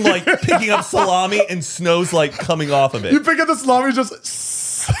 I am like picking up salami and snow's like coming off of it. you pick up the salami, just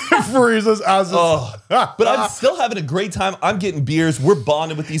freezes as But I'm still having a great time. I'm getting beers. We're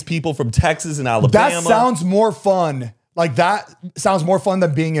bonding with these people from Texas and Alabama. That sounds more fun. Like that sounds more fun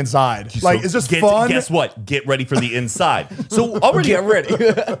than being inside. Like it's just fun. Guess what? Get ready for the inside. So already Get ready.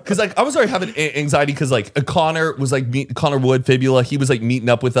 because like I was already having anxiety because like Connor was like Connor Wood Fibula. He was like meeting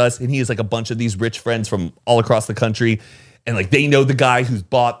up with us, and he has like a bunch of these rich friends from all across the country, and like they know the guy who's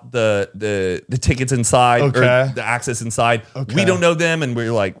bought the tickets inside or the access inside. Okay. We don't know them, and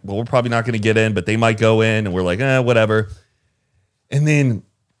we're like, well, we're probably not going to get in, but they might go in, and we're like, whatever. And then.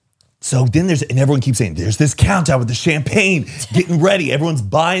 So then and everyone keeps saying, there's this countdown with the champagne getting ready. Everyone's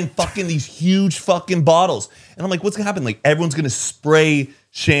buying fucking these huge fucking bottles. And I'm like, what's gonna happen? Like everyone's gonna spray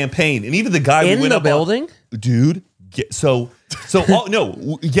champagne. And even the guy In who went the up building? dude, so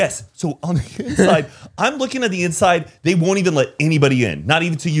yes. So on the inside, I'm looking at the inside. They won't even let anybody in, not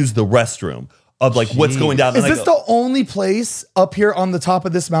even to use the restroom of like what's going down. Is this the only place up here on the top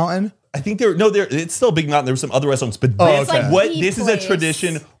of this mountain? I think it's still a big mountain. There were some other restaurants, but okay. this is a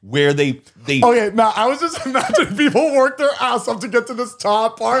tradition where they Okay, Matt, I was just imagining people work their ass off to get to this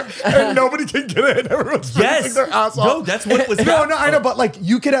top part and nobody can get in. Everyone's finishing their ass off. No, that's what it was. No, I know, but like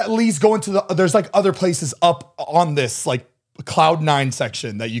you could at least go into there's like other places up on this like Cloud 9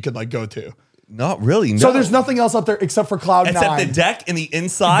 section that you could like go to. Not really. No. So there's nothing else up there except for Cloud 9. Except the deck and the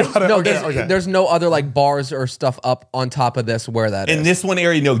inside. Got it. No, Okay. there's no other like bars or stuff up on top of this where that is. In this one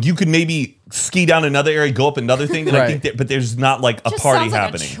area, no, you could maybe ski down another area, go up another thing. And I Right. think but there's not like a Just party sounds like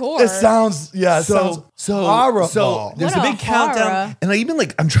happening. A chore. It sounds horrible. So there's What a a big countdown, horror. and I even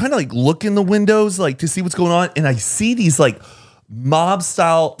like I'm trying to like look in the windows like to see what's going on, and I see these like mob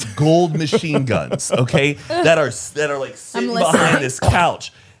style gold machine guns, okay, that are like sitting listening. behind this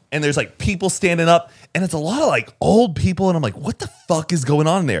couch, and there's like people standing up, and it's a lot of like old people, and I'm like, what the fuck is going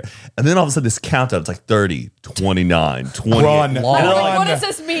on there? And then all of a sudden this countdown, it's like 30, 29, 28. Run. And I'm I'm like, like, what does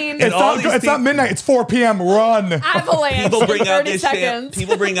this mean? It's all not these it's not midnight, it's 4 p.m. Run. Avalanche people bring in out 30 this seconds.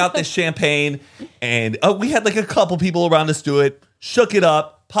 people bring out this champagne, and we had like a couple people around us do it, shook it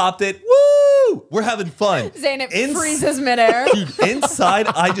up, popped it, woo! We're having fun. Zane, it freezes midair. Dude, inside,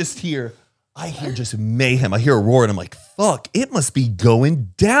 I hear just mayhem. I hear a roar, and I'm like, fuck, it must be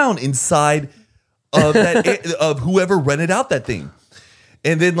going down inside of that of whoever rented out that thing.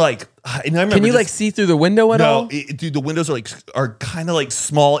 And then like, and I remember Can you like see through the window at all? no, dude, the windows are kind of like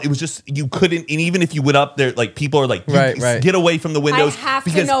small. It was just you couldn't, and even if you went up there, like people are like, Right. get away from the I windows. have to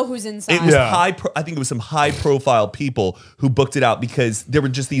because know who's inside. It was Yeah. I think it was some high profile people who booked it out because there were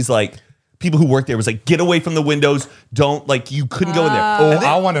just these like people who worked there was like, get away from the windows. Don't like you couldn't go in there. Oh, And then-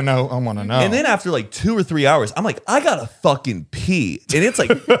 I want to know. and then after like 2 or 3 hours, I'm like, I gotta fucking pee, and it's like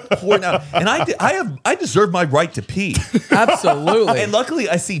pouring out, and I deserve my right to pee. Absolutely. And luckily,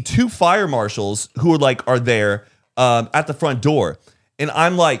 I see 2 fire marshals who are there at the front door, and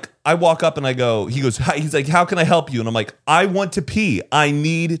I'm like, I walk up and I go. He's like, how can I help you? And I'm like, I want to pee. I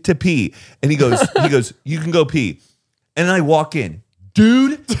need to pee. And he goes, you can go pee. And then I walk in,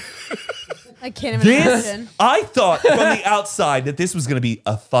 dude. I can't even imagine. I thought from the outside that this was going to be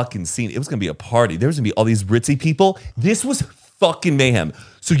a fucking scene. It was going to be a party. There was going to be all these ritzy people. This was fucking mayhem.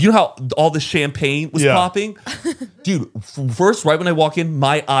 So you know how all the champagne was popping? Dude, first, right when I walk in,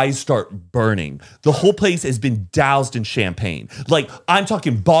 my eyes start burning. The whole place has been doused in champagne. Like, I'm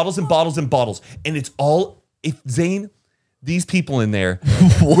talking bottles and bottles and bottles. And it's all, Zane, these people in there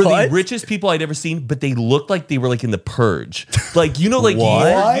were the richest people I'd ever seen, but they looked like they were like in the Purge. Like, you know, like you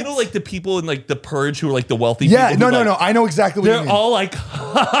know, like the people in like the Purge who are like the wealthy people. Yeah, who, like, no. I know exactly what you they're mean. all like,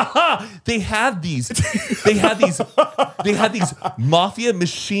 they had these mafia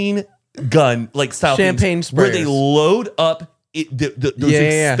machine gun like style Champagne things where they sprayers. load up those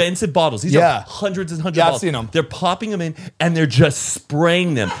Yeah. expensive bottles. These are hundreds and hundreds of I've bottles. seen 'em. They're popping them in and they're just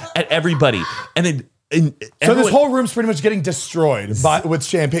spraying them at everybody. And then So everyone, this whole room's pretty much getting destroyed with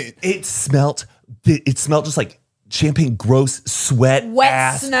champagne. it smelled just like champagne, gross sweat, Wet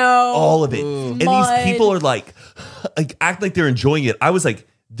ass, snow. all of it. And Mud. these people are like act like they're enjoying it. I was like,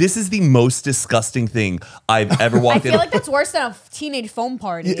 this is the most disgusting thing I've ever I walked feel in. like that's worse than a teenage foam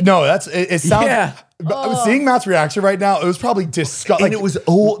party. No, it sounds. Yeah. But seeing Matt's reaction right now, it was probably disgusting. And it was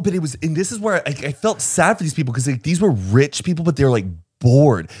but it was, and this is where I felt sad for these people because like, these were rich people, but they're like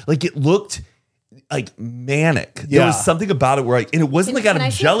bored. Like it looked like manic. There Yeah. was something about it where and it wasn't like out Can I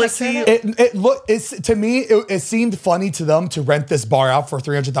of see a jealousy. picture of It's to me. It seemed funny to them to rent this bar out for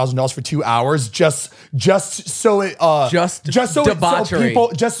 $300,000 for 2 hours, just so it, debauchery.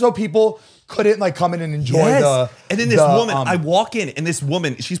 so people couldn't like come in and enjoy the. And then this woman, I walk in, and this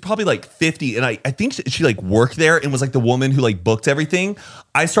woman, she's probably like 50, and I think she like worked there and was like the woman who like booked everything.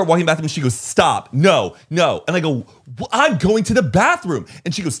 I start walking back, and she goes, "Stop, no," and I go, "I'm going to the bathroom,"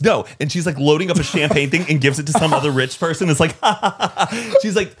 and she goes, "No," and she's like loading up a champagne thing and gives it to some other rich person. It's like,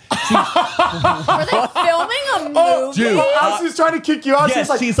 she's like, Were they filming a movie? dude, As she's trying to kick you out,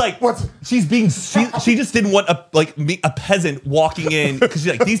 yes, she's like, "What's?" She's being she just didn't want a peasant walking in because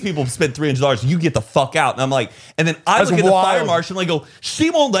she's like, these people spent $300, you get the fuck out. And I'm like, and then I That's look at the fire wild. marshal and I go, she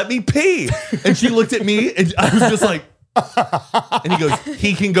won't let me pee. And she looked at me and I was just like, and he goes,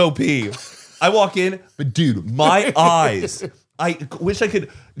 he can go pee. I walk in, but dude, my eyes. I wish I could.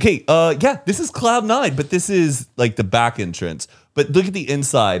 Okay, yeah, this is Cloud 9, but this is like the back entrance. But look at the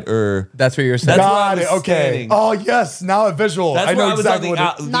inside, That's what you're saying. That's where I Got was it. Okay. standing. Oh yes, now a visual. That's I know where I was exactly on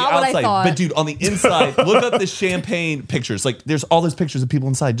what. the Not what I outside. thought. But dude, on the inside, look up the champagne pictures. Like there's all those pictures of people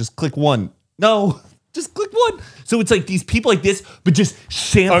inside. Just click one. No, just click one. So it's like these people like this, but just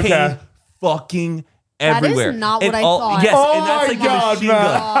champagne Okay. fucking That is everywhere. not And what I thought. Yes, Oh and that's my like God, the machine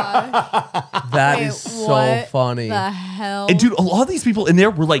man. gun. That Wait, is so what funny. The hell? And dude, a lot of these people in there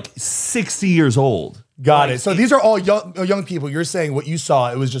were like 60 years old. Got Like, it. So these are all young people. You're saying what you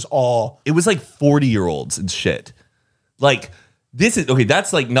saw. It was just all. It was like 40-year-olds and shit. Like, this is okay.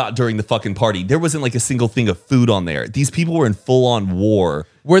 That's like not during the fucking party. There wasn't like a single thing of food on there. These people were in full on war.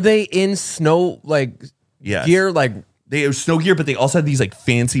 Were they in snow like Yes. gear? Like They have snow gear, but they also had these like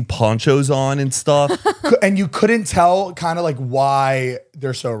fancy ponchos on and stuff. And you couldn't tell kind of like why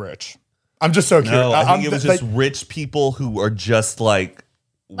they're so rich. I'm just so curious. No, I think it was just like, rich people who are just like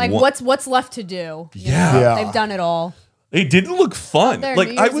what's left to do? You Yeah. know? Yeah. They've done it all. It didn't look fun. Their Like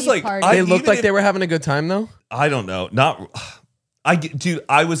New I Year's was Eve like, party. they looked like they were having a good time though. I don't know.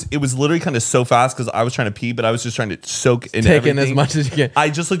 It was literally kind of so fast because I was trying to pee, but I was just trying to soak in Take in as everything. much as you can. I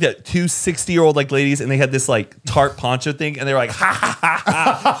just looked at two 60-year-old like ladies and they had this like tarp poncho thing and they were like, ha ha ha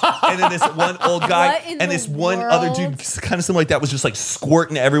ha. And then this one old guy What in and the this one other world? dude kind of something like that was just like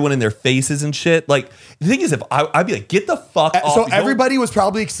squirting everyone in their faces and shit. Like the thing is, if I'd be like, get the fuck off. so You don't- everybody was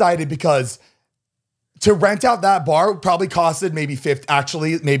probably excited because to rent out that bar probably costed maybe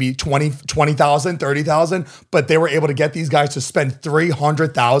 20,000, 30,000, but they were able to get these guys to spend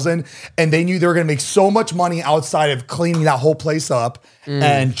 300,000 and they knew they were going to make so much money outside of cleaning that whole place up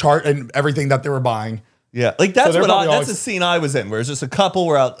and chart and everything that they were buying. Yeah, like that's they're what probably that's always- the scene I was in, where it's just a couple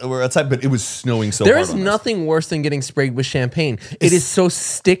were outside, but it was snowing so There hard. is on us. nothing worse than getting sprayed with champagne. It is so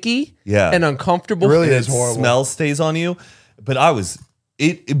sticky Yeah. and uncomfortable. It really And is horrible. Smell stays on you, but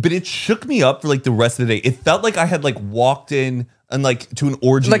but it shook me up for like the rest of the day. It felt like I had like walked in and like to an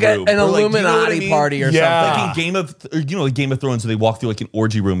orgy Like room, an Or, like, do you know what I Illuminati mean? party or Yeah. something. Like in Game of Thrones, they walk through like an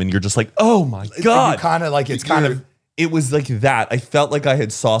orgy room, and you're just like, oh my god, Kind of like it's kind of. It was like that. I felt like I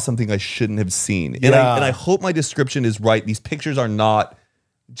had saw something I shouldn't have seen, and Yeah. I hope my description is right. These pictures are not.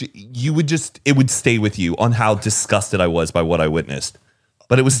 It would stay with you on how disgusted I was by what I witnessed,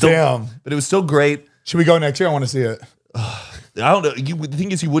 but it was still, Damn. but it was still great. Should we go next year? I want to see it. I don't know. The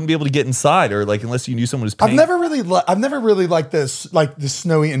thing is, you wouldn't be able to get inside, or like unless you knew someone was paying. I've never really liked this like the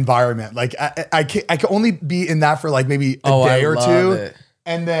snowy environment. Like I can only be in that for like maybe a Oh, day I or love two, it.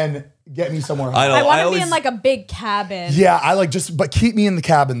 and then get me somewhere. I Home. don't. I want to be always- in like a big cabin. Yeah, I like but keep me in the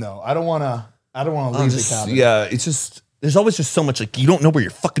cabin though. I don't want to leave the cabin. Yeah, it's just there's always just so much like you don't know where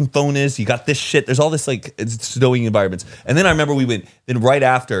your fucking phone is. You got this shit. There's all this like it's snowy environments. And then I remember we went. Then right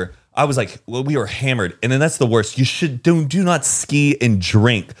after I was like, well, we were hammered. And then that's the worst. You should do not ski and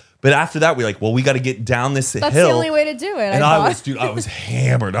drink. But after that, we're like, well, we got to get down this That's hill. the only way to do it. And I I was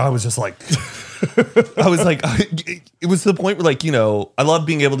hammered. I was just like, I was like, it was to the point where like, you know, I love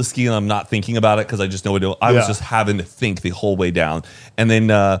being able to ski and I'm not thinking about it because I just know what to do. I was Yeah. just having to think the whole way down. And then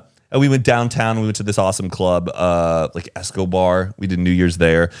we went downtown. We went to this awesome club, like Escobar. We did New Year's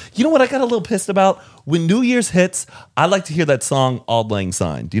there. You know what I got a little pissed about? When New Year's hits, I like to hear that song, Auld Lang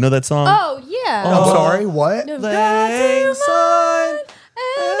Syne. Do you know that song? Oh yeah. I'm sorry. What? You've Lang got to Syne. mind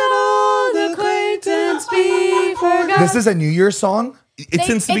and old acquaintance be forgot. This is a New Year's song. It's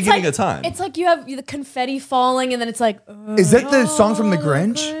since the It's beginning like- of time. It's like you have the confetti falling, and then it's like. Is that the song from The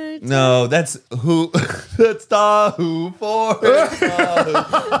Grinch? No, that's who. That's the Who for it.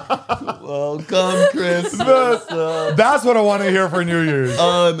 Welcome Christmas. That's what I want to hear for New Year's.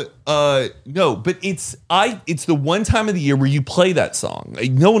 No, but it's the one time of the year where you play that song.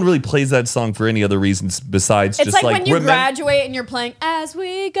 No one really plays that song for any other reasons besides It's just like when you remem- graduate and you're playing "As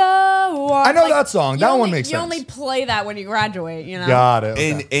We Go On." I know Like, that song. you That one only- makes You sense. only play that when you graduate. You know. Got it.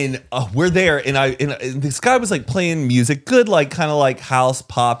 Okay. And we're there, and this guy was like playing music, good, like kind of like house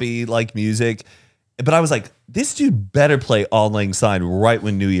poppy like music, but I was like, this dude better play Auld Lang Syne right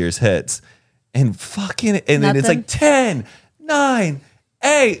when New Year's hits, and then it's like 10, 9,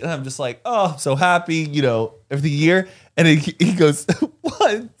 8, and I'm just like, oh, I'm so happy, you know, every year, and he goes 1,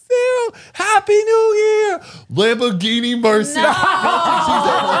 0, Happy New Year, Lamborghini Mercy. No.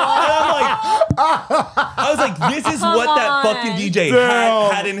 I was like, this is what that fucking DJ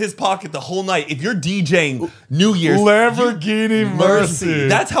had in his pocket the whole night. If you're DJing New Year's, Lamborghini Mercy.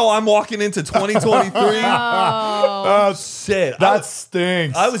 That's how I'm walking into 2023. Shit. That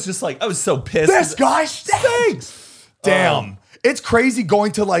stinks. I was just like, I was so pissed. This guy stinks. Damn. It's crazy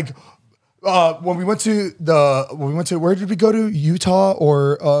going to like when we went to where did we go to? Utah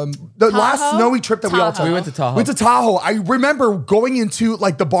or the last snowy trip that we all took. We went to Tahoe. Went to Tahoe. I remember going into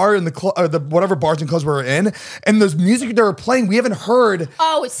like the bar in the club, or the whatever bars and clubs we were in, and the music they were playing we haven't heard.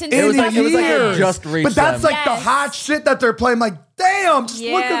 Oh, since in was like it years. just reached But that's them. like the hot shit that they're playing. Like, damn, just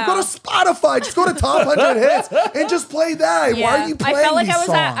look, Yeah. go to Spotify, just go to Top 100 Hits and just play that. Yeah. Why are you playing I felt like these I was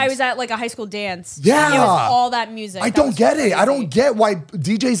songs? at like a high school dance. Yeah. It was all that music. I That don't was get it. crazy. I don't get why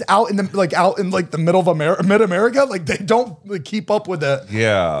DJs out in the middle of mid America, like they don't like, keep up with the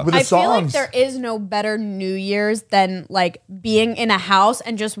Yeah. with the I feel like songs. there is no better New Year's than like being in a house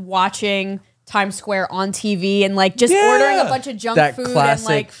and just watching Times Square on TV and like just ordering a bunch of junk That food and classic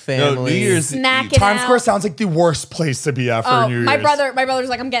like No, family. New Year's snacking Times out. Square sounds like the worst place to be at for Oh, New Year's. my brother's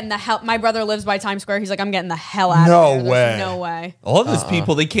like, I'm getting the hell. My brother lives by Times Square. He's like, I'm getting the hell out No of here. way. There's no way. all of those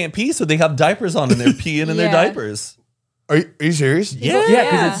people, they can't pee, so they have diapers on and they're peeing in their Yeah. diapers. Are you serious? Yeah. Yeah,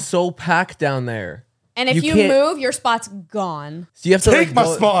 because it's so packed down there. And if you can't- move, your spot's gone. So you have to Take like, my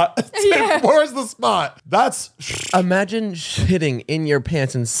go- spot. Where's the spot? That's Imagine shitting in your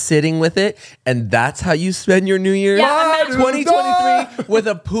pants and sitting with it, and that's how you spend your New Year's. Yeah, imagine- 2023 with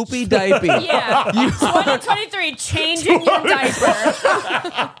a poopy diaper. Yeah. 2023, changing your diaper.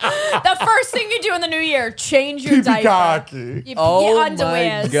 The first thing you do in the new year, change your diaper. cocky. You pee Oh my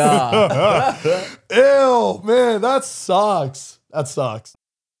underwears. god! Ew, man, that sucks. That sucks.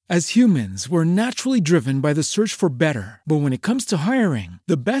 As humans, we're naturally driven by the search for better. But when it comes to hiring,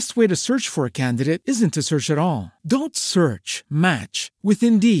 the best way to search for a candidate isn't to search at all. Don't search, match with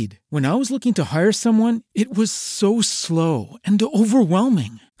Indeed. When I was looking to hire someone, it was so slow and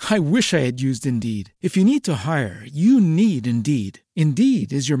overwhelming. I wish I had used Indeed. If you need to hire, you need Indeed.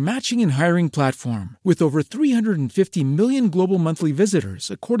 Indeed is your matching and hiring platform with over 350 million global monthly visitors,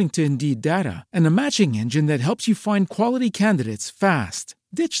 according to Indeed data, and a matching engine that helps you find quality candidates fast.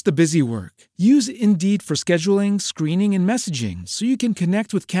 Ditch the busy work. Use Indeed for scheduling, screening, and messaging so you can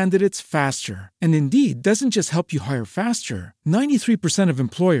connect with candidates faster. And Indeed doesn't just help you hire faster. 93% of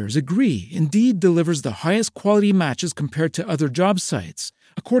employers agree Indeed delivers the highest quality matches compared to other job sites,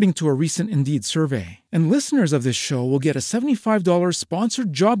 according to a recent Indeed survey. And listeners of this show will get a $75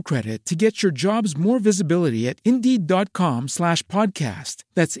 sponsored job credit to get your jobs more visibility at Indeed.com/podcast.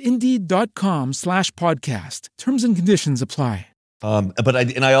 That's Indeed.com/podcast. Terms and conditions apply. But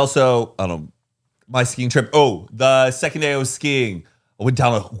I also, I don't know, my skiing trip. Oh, the second day I was skiing, I went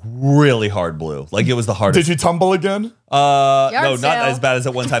down a really hard blue. Like it was the hardest. Did you tumble again? No, Yard not sale. as bad as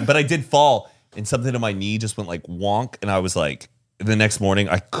at one time, but I did fall and something in my knee just went like wonk. And I was like, the next morning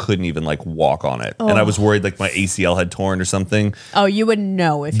I couldn't even like walk on it. And I was worried like my ACL had torn or something. Oh, you would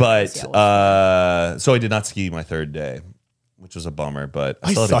know if. But, you was so I did not ski my third day, which was a bummer, but I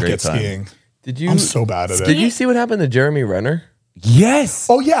I still had a suck great at time. skiing. Did you? I'm so bad at Did it. you see what happened to Jeremy Renner? Yes.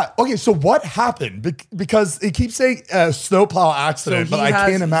 Oh yeah. Okay. So what happened? Because it keeps saying snowplow accident, but I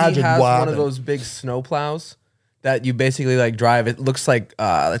can't imagine he has what one happened. of those big snow plows that you basically like drive. It looks like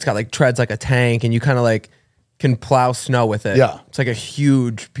it's got like treads like a tank, and you kind of like can plow snow with it. Yeah. It's like a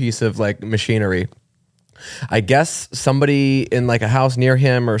huge piece of like machinery. I guess somebody in like a house near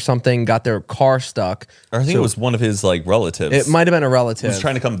him or something got their car stuck. I think it was one of his like relatives. It might have been a He relative. was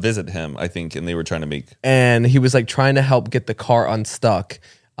trying to come visit him, I think, and they were trying to make. And he was like trying to help get the car unstuck.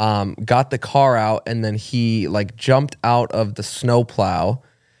 Got the car out, and then he like jumped out of the snowplow,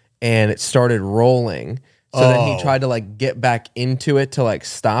 and it started rolling. So then he tried to like get back into it to like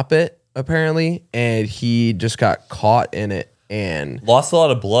stop it, apparently, and he just got caught in it. And Lost a lot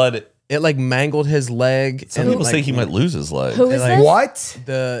of blood It like mangled his leg. Some people say he might lose his leg. Who is like- this? What?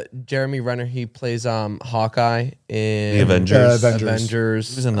 The Jeremy Renner, he plays Hawkeye in The Avengers. Avengers.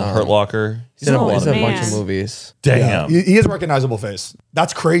 He was in the Hurt Locker. He's in a bunch man. of movies. Damn. He has a recognizable face.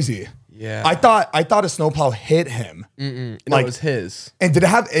 That's crazy. Yeah. I thought a snowplow hit him. No, like- it was his. And did it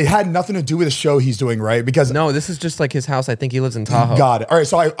had nothing to do with the show he's doing, right? Because No, this is just like his house. I think he lives in Tahoe. got it. All right,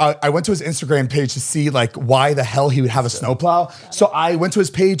 so I went to his Instagram page to see like why the hell he would have a snowplow. So I went to his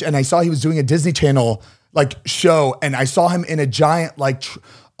page and I saw he was doing a Disney Channel like show, and I saw him in a giant like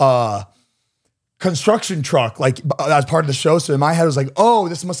construction truck like as part of the show. So in my head, I was like, oh,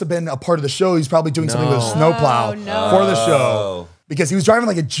 this must have been a part of the show. He's probably doing something with a snowplow for the show. Because he was driving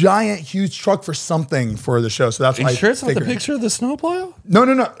like a giant, huge truck for something for the show. So that's Are why you sure it's not the figured- picture of the snowplow?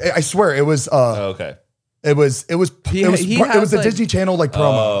 No. I swear it was. Okay. It was He it was has, the like- Disney Channel like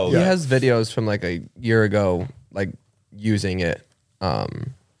promo. He has videos from like a year ago, like using it.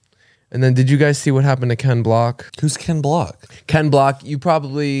 And then did you guys see what happened to Ken Block? Who's Ken Block? Ken Block, you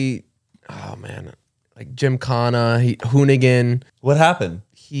probably, like Jim Connor, Hoonigan. What happened?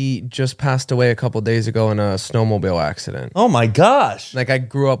 He just passed away a couple days ago in a snowmobile accident. Oh my gosh. Like I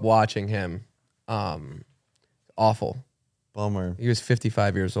grew up watching him. Awful. Bummer. He was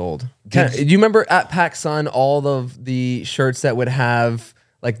 55 years old. Do you remember at PacSun all of the shirts that would have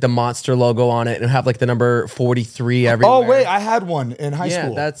like the Monster logo on it and have like the number 43 everywhere? Oh wait, I had one in high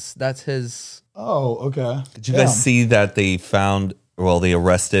school. That's his. Oh, okay. Did you guys see that they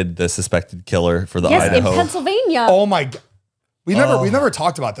arrested the suspected killer for the Yes, Idaho? in Pennsylvania. Oh my god. We never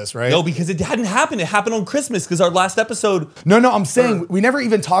talked about this, right? No, because it hadn't happened. It happened on Christmas because our last episode. No, I'm saying we never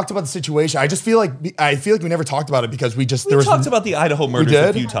even talked about the situation. I just feel like we never talked about it because we talked about the Idaho we murders did?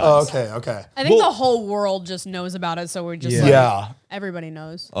 a few times. Oh, okay. I think the whole world just knows about it, so we're just like, Yeah. everybody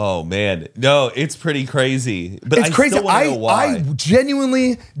knows. Oh man, no, it's pretty crazy. But It's I crazy. Still wanna know why. I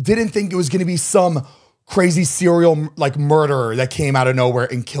genuinely didn't think it was going to be some crazy serial like murderer that came out of nowhere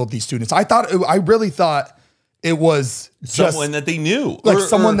and killed these students. I really thought it was just Someone that they knew, like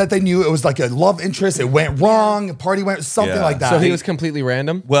someone that they knew. It was like a love interest. It went wrong. A party went something Yeah. like that. So he was completely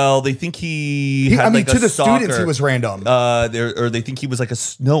random? Well, they think he had I mean, like to a the stalker. students, he was random. Or they think he was like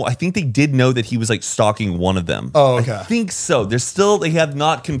no. I think they did know that he was like stalking one of them. Oh, okay. I think so. They have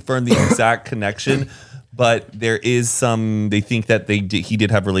not confirmed the exact connection, but there is some. They think that he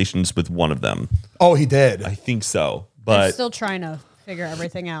did have relations with one of them. Oh, he did. I think so, They're but. still trying to figure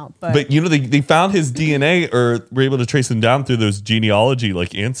everything out. But But they found his DNA, or were able to trace him down through those genealogy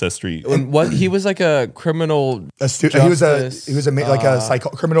like ancestry. And what he was like a criminal. He was a Justice,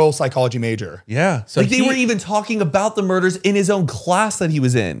 criminal psychology major. Yeah, So like they he- were even talking about the murders in his own class that he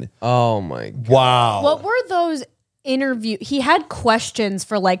was in. Oh my god. Wow. what were those he had questions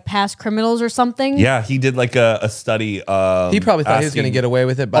for like past criminals or something. Yeah, he did like a study. He probably thought he was going to get away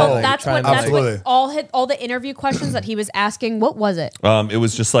with it by Well, like, that's trying what to, absolutely. that's what all the interview questions that he was asking. What was it? It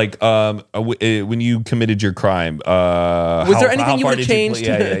was just like when you committed your crime. Was there anything you would've changed?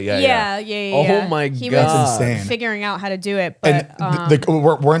 Yeah. Oh my He God. was That's insane. figuring out how to do it, And but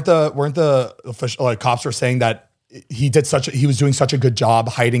weren't the official like cops were saying that he was doing such a good job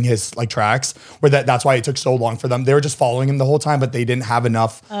hiding his like tracks where that's why it took so long for them. They were just following him the whole time, but they didn't have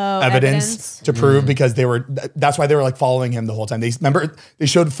enough evidence to prove because that's why they were like following him the whole time. They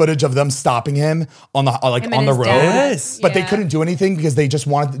showed footage of them stopping him on the Him on and the his road. dad. Yes. But they Yeah. couldn't do anything because they just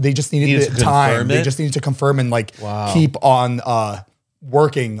needed Needed the to time. confirm They it? just needed to confirm and like keep on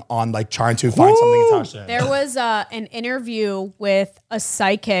working on like trying to find something attached to him. there was an interview with a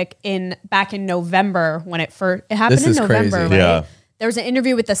psychic back in November when it happened This in is November. crazy. Right? Yeah. There was an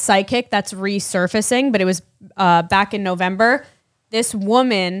interview with a psychic that's resurfacing, but it was back in November. This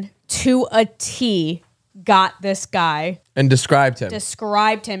woman to a T got this guy, and described him.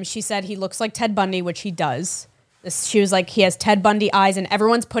 described him. She said he looks like Ted Bundy, which he does. She was like, he has Ted Bundy eyes, and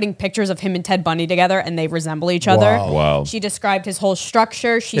everyone's putting pictures of him and Ted Bundy together, and they resemble each other. Wow. She described his whole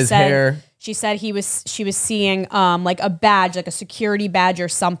structure. She His said hair. she said she was seeing like a badge, like a security badge or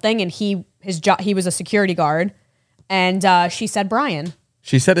something, and he was a security guard. And she said Brian.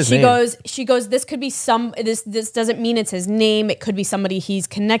 She said his name. She goes, this could be this doesn't mean it's his name. It could be somebody he's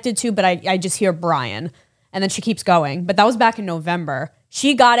connected to, but I just hear Brian. And then she keeps going. But that was back in November.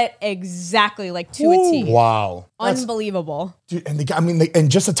 She got it exactly like to a T. Wow. Unbelievable. Dude, and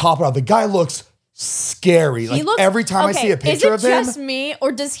and just to top it off, the guy looks scary. Like every time I see a picture of him, is it just me,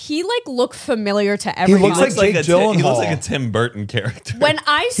 or does he like look familiar to he everyone? looks like Jake Gyllenhaal. He looks like a Tim Burton character. When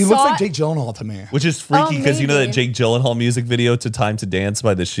I he saw, looks like Jake Gyllenhaal to me. Which is freaky because you know that maybe. Jake Gyllenhaal music video to Time to Dance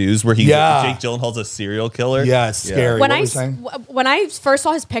by the Shoes where Jake Gyllenhaal's a serial killer. Yeah, it's scary. When What I first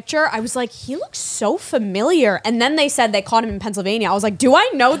saw his picture, I was like, he looks so familiar. And then they said they caught him in Pennsylvania. I was like, do I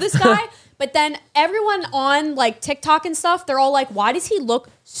know this guy? But then everyone on like TikTok and stuff, they're all like, why does he look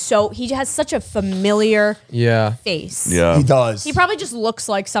so, he has such a familiar face. Yeah. He does. He probably just looks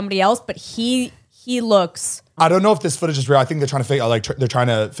like somebody else, but he looks. I don't know if this footage is real. I think they're trying to figure they're trying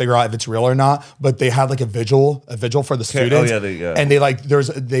to figure out if it's real or not. But they had like a vigil for the students. And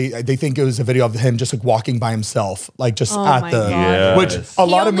they think it was a video of him just like walking by himself, like just at the God. which a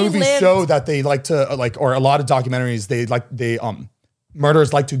lot of only movies lived- show that they like to or a lot of documentaries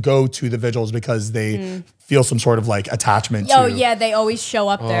murderers like to go to the vigils because they feel some sort of like attachment. Oh to. yeah, they always show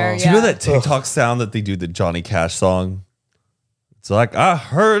up there. Do you know that TikTok sound that they do the Johnny Cash song? It's like, I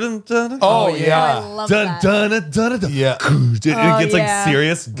heard him. Oh I yeah. love Dun, that. dun, dun, dun, Yeah. It gets like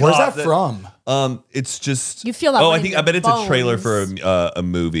serious. Where's God, that from? It's just You feel that Oh, one I in think your I bet it's a trailer for bones. a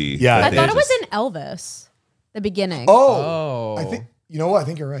movie. Yeah, I they thought it was just- in Elvis, the beginning. Oh. I think you know what? I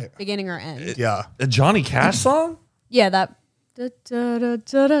think you're right. Beginning or end. Yeah. a Johnny Cash song. Yeah, that. Da, da, da,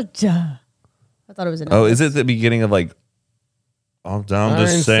 da, da, da. I thought it was in Oh, Elvis. is it the beginning of like? I'm down I to ain't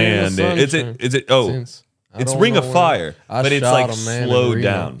seen sand. the Is sunshine it? Oh, since I it's don't Ring know of when Fire, I but it's shot like a man in slowed Reno.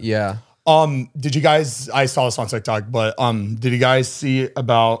 down. Yeah. Did you guys? I saw this on TikTok, but did you guys see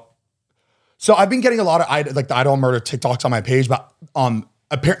about? So I've been getting a lot of the Idaho murder TikToks on my page, but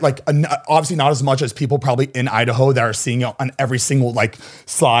obviously not as much as people probably in Idaho that are seeing it on every single like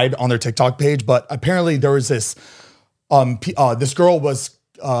slide on their TikTok page. But apparently there was this this girl was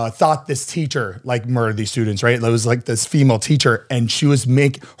thought this teacher like murdered these students, right? It was like this female teacher, and she was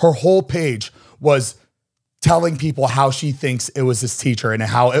her whole page was telling people how she thinks it was this teacher and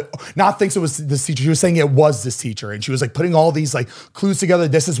how not thinks it was this teacher. She was saying it was this teacher. And she was like putting all these like clues together.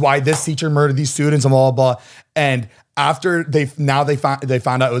 This is why this teacher murdered these students and blah, blah, blah. And after they found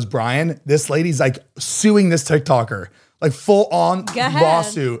out it was Brian, this lady's like suing this TikToker, like full on Go ahead.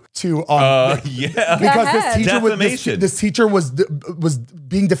 lawsuit to, Yeah, because ahead. this teacher was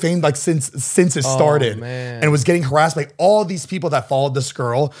being defamed like since it started, man. and was getting harassed by all these people that followed this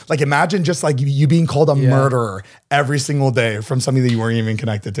girl. Like imagine just like you being called a murderer every single day from something that you weren't even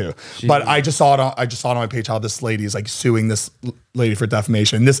connected to. But I just saw it on my page how this lady is like suing this lady for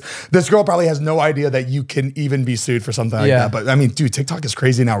defamation. This girl probably has no idea that you can even be sued for something like that. But I mean, dude, TikTok is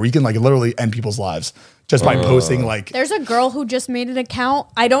crazy now where you can like literally end people's lives just by posting like. There's a girl who just made an account.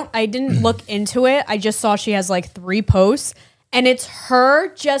 I didn't look into it. I just saw she has like 3 posts, and it's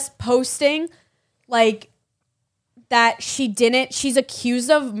her just posting like that she's accused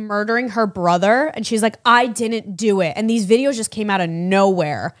of murdering her brother, and she's like, I didn't do it. And these videos just came out of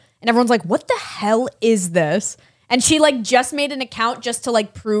nowhere. And everyone's like, what the hell is this? And she like just made an account just to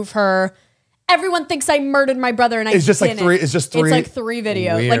like prove her. Everyone thinks I murdered my brother, and I It's just like didn't. 3 it's just 3 It's like 3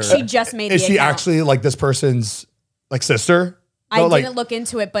 videos. Weird. Like she just made Is the she account. actually like this person's like sister? I No, like, didn't look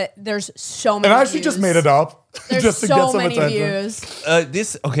into it, but there's so many and I actually views. just made it up There's just to so get some many attention. views.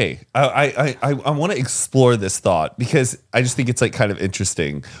 I want to explore this thought because I just think it's like kind of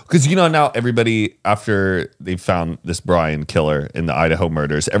interesting because you know now everybody after they found this Brian killer in the Idaho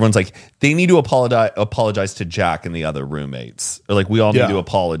murders, everyone's like they need to apologize to Jack and the other roommates, or like we all need to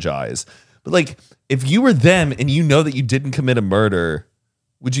apologize. But like if you were them and you know that you didn't commit a murder,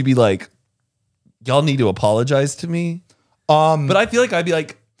 would you be like, y'all need to apologize to me? But I feel like I'd be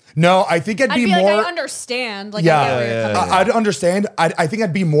like, No, I think I'd be more. like, I understand. Like, I get where you're coming from. I'd understand. I think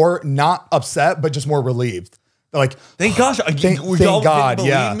I'd be more not upset, but just more relieved. Like, thank gosh, thank y'all God, didn't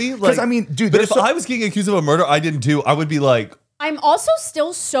yeah. believe me. 'Cause, Like, I mean, dude, but there's if I was getting accused of a murder I didn't do, I would be like, I'm also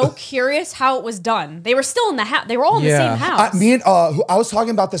still so curious how it was done. They were still in the house. They were all in the same house. I was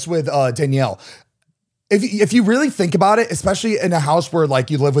talking about this with Danielle. If you really think about it, especially in a house where like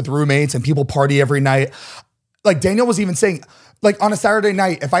you live with roommates and people party every night, like Danielle was even saying, like on a Saturday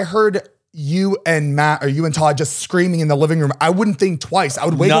night, if I heard you and Matt or you and Todd just screaming in the living room, I wouldn't think twice. I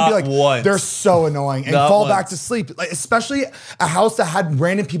would wake up and Not be like, once. they're so annoying and Not fall once. back to sleep. Like, especially a house that had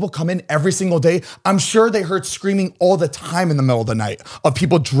random people come in every single day. I'm sure they heard screaming all the time in the middle of the night of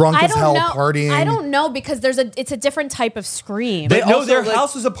people drunk I as don't hell know. partying. I don't know because it's a different type of scream. no, also, their like-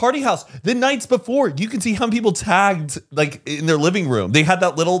 house was a party house. The nights before, you can see how many people tagged like in their living room. They had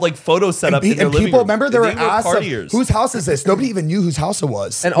that little like photo set up in their And living people room. remember they were asked of, partiers. whose house is this? Nobody even knew whose house it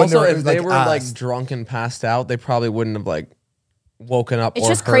was. And when also, if they were like asked. drunk and passed out, they probably wouldn't have like woken up. It's or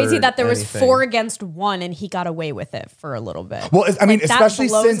just crazy heard that there was anything. 4 against 1 and he got away with it for a little bit. Well, I mean, Like, especially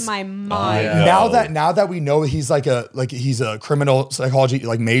that blows since my mind. now that we know he's he's a criminal psychology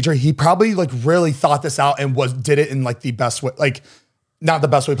like major, he probably like really thought this out and did it in like the best way, like not the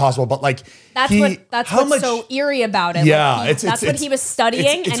best way possible, but like That's what's so eerie about it. Yeah, Like, that's what he was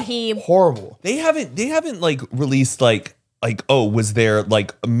studying, it's and he horrible. They haven't like released like oh, was there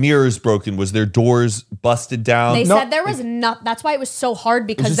like mirrors broken? Was there doors busted down? They said there was not. That's why it was so hard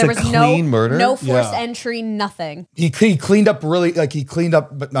because just there a was clean murder? no forced Yeah. entry, nothing. He cleaned up really like he cleaned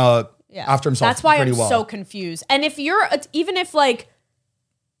up after himself. That's why pretty I'm well. so confused. And if you're even if like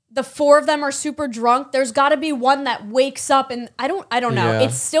the 4 of them are super drunk, there's got to be one that wakes up, and I don't know. Yeah.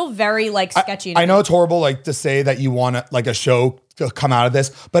 It's still very like sketchy. to I know me. it's horrible, like to say that you want like a show to come out of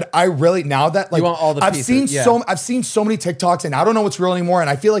this, but I really now that like want all the I've pieces, seen yeah. I've seen so many TikToks, and I don't know what's real anymore. And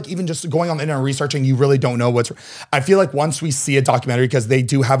I feel like even just going on the internet and researching, you really don't know what's. I feel like once we see a documentary, because they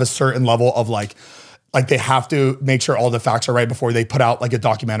do have a certain level of like they have to make sure all the facts are right before they put out like a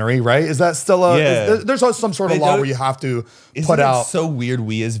documentary, right? Is that still a? Yeah. There's some sort of They law don't- where you have to Isn't put it out. so weird?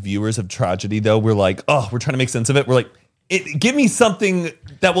 We as viewers of tragedy, though, we're like, oh, we're trying to make sense of it. We're like, give me something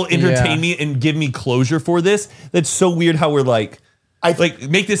that will entertain Yeah. me and give me closure for this. That's so weird how we're like,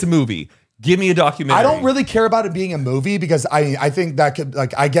 make this a movie. Give me a documentary. I don't really care about it being a movie because I think that could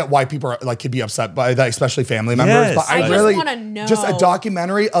like I get why people are like could be upset by that, especially family members. Yes. But I just really wanna know. just a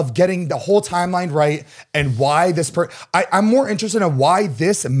documentary of getting the whole timeline right and why this I'm more interested in why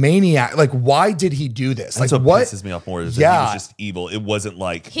this maniac, like why did he do this? That's like what pisses me off more is that he Yeah. was just evil. It wasn't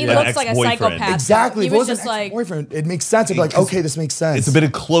like He an looks like a ex-boyfriend. psychopath. Exactly. He If it was was just an like- ex-boyfriend, it makes sense. It'd be like, okay, this makes sense. It's a bit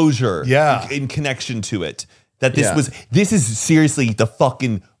of closure, Yeah. in connection to it. That this Yeah. this is seriously the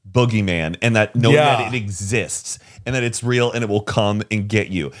fucking boogeyman, and that knowing Yeah. that it exists and that it's real and it will come and get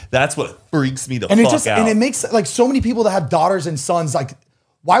you. That's what freaks me the and fuck it just out. and it makes like so many people that have daughters and sons like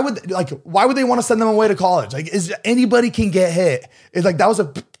why would they want to send them away to college? Like is anybody can get hit. It's like that was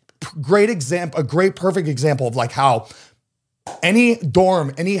a great example, a great perfect example of like how any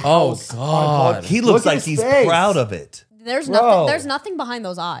dorm, any house. God. he looks Look at like his he's face. proud of it. There's Bro. nothing. There's nothing behind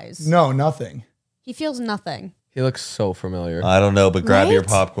those eyes. No, nothing. He feels nothing. He looks so familiar. I don't know, but grab your Right?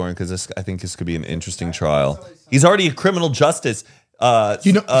 popcorn because I think this could be an interesting trial. He's already a criminal justice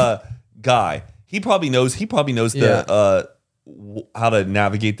guy. He probably knows the how to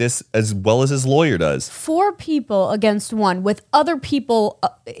navigate this as well as his lawyer does. 4 people against 1 with other people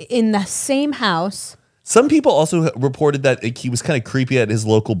in the same house. Some people also reported that he was kind of creepy at his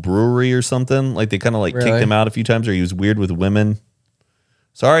local brewery or something. Like they kind of like kicked Really? him out a few times, or he was weird with women.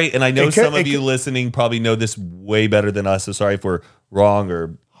 Sorry, and I know It could- some of it you could- listening probably know this way better than us. So sorry if we're wrong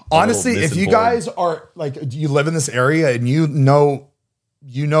or Honestly, if you misinformed. guys are like you live in this area and you know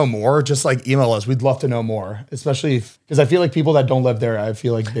more, just like email us. We'd love to know more, especially because I feel like people that don't live there, I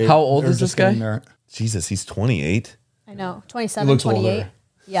feel like How old they're is just this guy? getting there. Jesus, he's 28. I know, 27, He looks 28. older.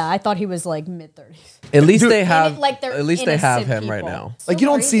 Yeah, I thought he was like mid-30s. At least Dude, they have. like they're at least they have innocent him right people. now. So Like you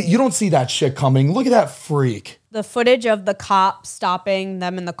don't crazy. see that shit coming. Look at that freak. The footage of the cop stopping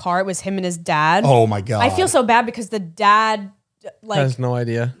them in the car, it was him and his dad. Oh my god. I feel so bad because the dad, like, Has no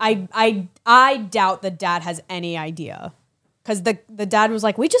idea. I doubt the dad has any idea. Because the dad was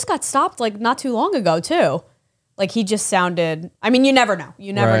like, we just got stopped like not too long ago too. Like he just sounded, I mean, you never know.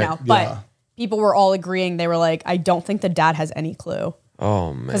 You never Right. know. But Yeah. people were all agreeing. They were like, I don't think the dad has any clue.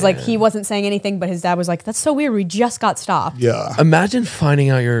 Oh man. Because like he wasn't saying anything, but his dad was like, that's so weird. We just got stopped. Yeah. Imagine finding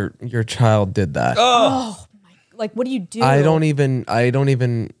out your child did that. Like, what do you do? I don't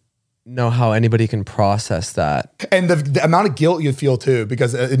even know how anybody can process that. And the amount of guilt you feel too,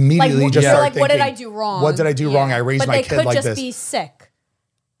 because immediately Like, just you're start like, what did I thinking, do wrong? What did I do wrong? I raised but my they kid could like just this. be sick.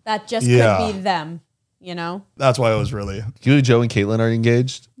 That just Yeah. could be them, you know? That's why it was really. You, Joe, and Caitlin are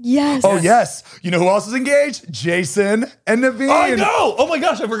engaged. Yes. Oh yes. You know who else is engaged? Jason and Naveen. I know. Oh my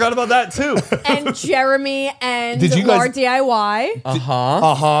gosh, I forgot about that too. And Jeremy and Did you Lar guys- DIY.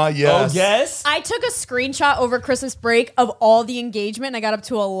 Yes. yes. I took a screenshot over Christmas break of all the engagement and I got up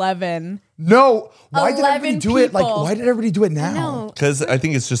to 11. No. Why did 11 everybody do it? Like, people. why did everybody do it now? No. Because I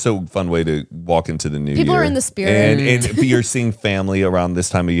think it's just a fun way to walk into the new year. People are in the spirit. And you're seeing family around this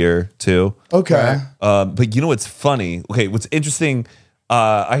time of year too. Okay. But you know what's funny? Okay, what's interesting?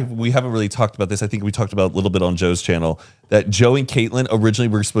 We haven't really talked about this. I think we talked about a little bit on Joe's channel that Joe and Caitlin originally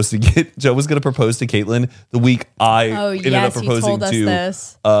were supposed to get. Joe was going to propose to Caitlin the week I ended up yes, he proposing told us to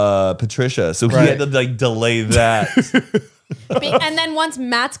this. Patricia. So he had to like delay that. And then once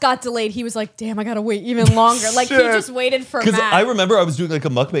Matt's got delayed, he was like, damn, I got to wait even longer. Like, he Shit. just waited for Because Matt. I remember I was doing like a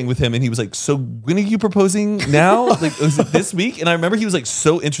mukbang with him, and he was like, "So when are you proposing now? Like, was it this week?" And I remember he was like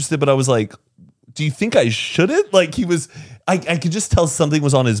so interested, but I was like, do you think I shouldn't? Like he was, I could just tell something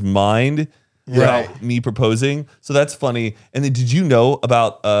was on his mind about me proposing. So that's funny. And then did you know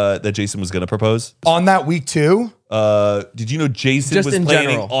about that Jason was going to propose? On that week too? Did you know Jason Just was in planning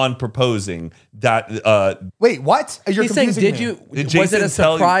general. on proposing that? Wait, what? You're He's saying, confusing did me. you? Did Was it Jason a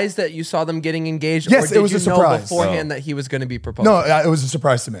tell you- surprise that you saw them getting engaged? Yes, or did it was you a know surprise. beforehand that he was going to be proposing? No, it was a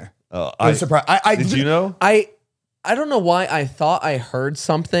surprise to me. It was a surprise. Did you know? I don't know why I thought I heard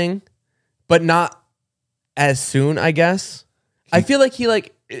something, but not as soon, I guess. I feel like he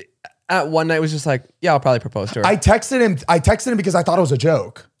at one night was just like, yeah, I'll probably propose to her. I texted him because I thought it was a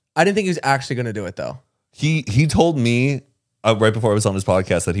joke. I didn't think he was actually going to do it though. He told me right before I was on his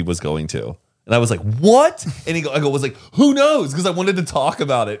podcast that he was going to. And I was like, what? And I was like, who knows? Because I wanted to talk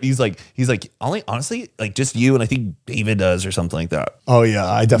about it. He's like, only honestly, like just you and I think David does or something like that. Oh yeah,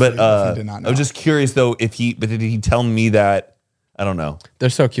 I definitely did not know. I was just curious though but did he tell me that? I don't know. They're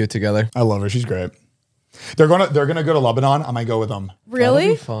so cute together. I love her. She's great. They're gonna go to Lebanon. I might go with them.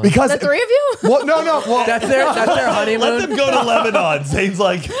 Really? Fun. Because The three of you? Well, no. Well, That's their honeymoon. Let them go to Lebanon. Zane's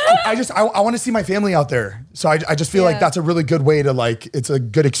like, I want to see my family out there. So I just feel like Yeah. that's a really good way to it's a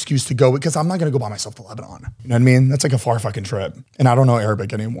good excuse to go because I'm not gonna go by myself to Lebanon. You know what I mean? That's like a far fucking trip, and I don't know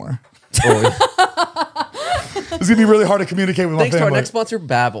Arabic anymore. It's gonna be really hard to communicate with Thanks my to our family. next sponsor,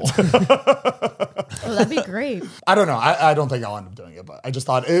 Babbel. Oh, that'd be great. I don't know. I don't think I'll end up doing it, but I just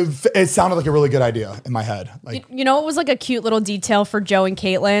thought it sounded like a really good idea in my head. Like You know, it was like a cute little detail for Joe and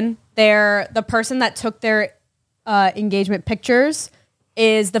Caitlin. The person that took their engagement pictures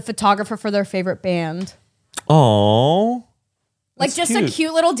is the photographer for their favorite band. oh. Like just a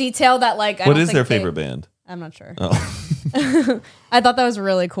cute little detail that What don't is think their they- favorite band? I'm not sure. I thought that was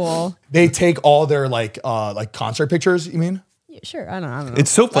really cool. they take all their like concert pictures. You mean? Yeah, sure. I don't know. It's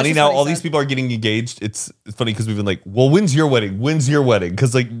so funny just now. what he All these said. people are getting engaged. It's funny because we've been like, well, when's your wedding? When's your wedding?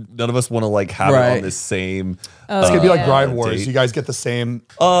 Because like none of us want to have it Right. on this same. It's gonna be like yeah. Bride Wars. date. You guys get the same.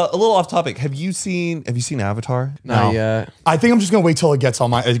 A little off topic. Have you seen Avatar? Not yet. I think I'm just gonna wait till it goes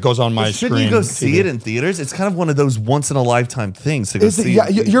on my Shouldn't screen. you go see TV. it in theaters? It's kind of one of those once in a lifetime things to go Is it, see. yeah,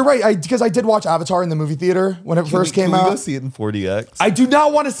 you're right. Because I did watch Avatar in the movie theater when it first came Can we go out. see it in 4DX? I do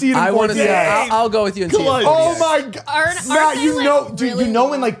not want to see it in I want to 4DX. say, I'll go with you and see it. on. Oh my god, Aren't Matt! they, You like, know, dude, really you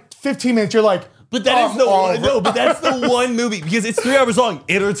know, in like 15 minutes, you're like, But that is the all one. over. No, but that's the one movie because it's 3 hours long.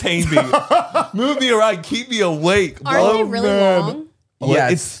 Entertain me, move me around, keep me awake. Aren't they Oh, really man. long? Yeah,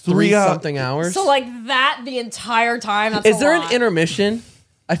 It's it's 3 3 hours. something hours. So like that the entire time. That's Is a there lot. an intermission?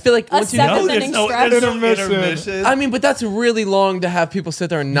 I feel like once you seven- No, know, there's minute no, stretch. there's no Intermission. intermission. I mean, but that's really long to have people sit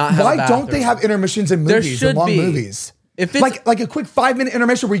there and not have. a Why don't bathroom. they have intermissions in There movies? should in long be. movies. If it's like a quick 5-minute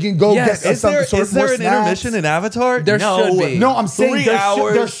intermission where you can go Yes. get is there, some is there more an snacks. intermission in Avatar? There should be. No, I'm saying 3 there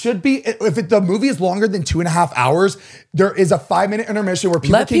hours. should be. If the movie is longer than 2.5 hours, there is a 5-minute intermission where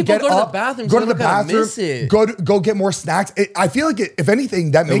people Let can people get go to the up, bathroom go so to they the don't gotta bathroom, miss it. go get more snacks. I feel like if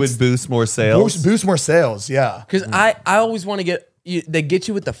anything, that It makes would boost more sales. boost more sales. Yeah. Because I always want to get they get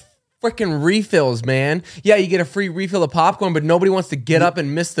you with the freaking refills, man. Yeah, you get a free refill of popcorn, but nobody wants to get up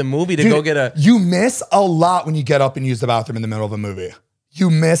and miss the movie to Dude, go get a. You miss a lot when you get up and use the bathroom in the middle of a movie. You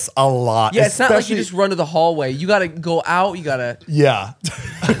miss a lot. Yeah, it's not like you especially- just run to the hallway. You got to go out. You got to. Yeah.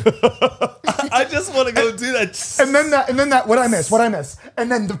 I just want to go do that. And then that what I miss.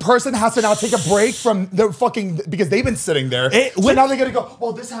 And then the person has to now take a break from the fucking because they've been sitting there. So now they gotta go,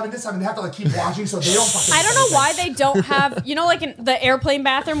 well, this happened. They have to like keep watching so they don't fucking I don't know why they don't have, like in the airplane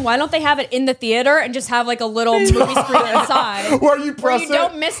bathroom, why don't they have it in the theater and just have like a little movie screen inside Where you press you it.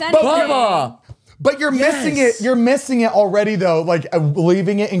 don't miss anything? Bubba! But you're missing it. You're missing it already though, like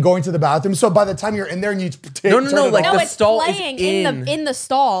leaving it and going to the bathroom. So by the time you're in there and you No, turn no, it like off- No, the it's stall is playing in. in the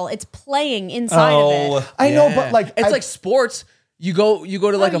stall. It's playing inside of it. I know, but like it's like sports. You go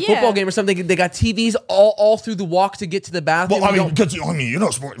to like Oh, a football yeah. game or something. They got TVs all through the walk to get to the bathroom. well, I You mean, don't- because you know,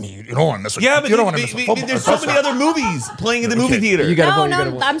 sport. You don't want to miss. Yeah, but you don't want to miss a football. there's so many other movies playing in the movie theater. You gotta No, go. You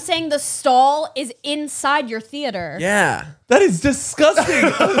gotta no, go. I'm saying the stall is inside your theater. Yeah. That is disgusting.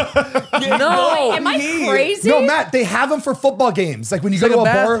 No. Wait, am I crazy? No, Matt, they have them for football games. Like when you It's go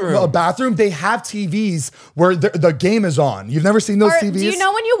like to a a bar, bathroom. a bathroom, they have TVs where the game is on. You've never seen those Or TVs? do you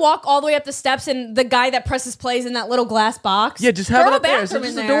know when you walk all the way up the steps and the guy that presses plays in that little glass box? Yeah, just have Throw it a up there. It's bathroom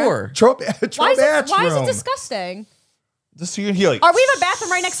just in a there. door. Why is it disgusting? Just so you're here, like, Or we have a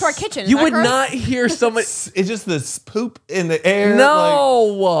bathroom right next to our kitchen. Is You that would correct? not hear someone. it's just this poop in the air.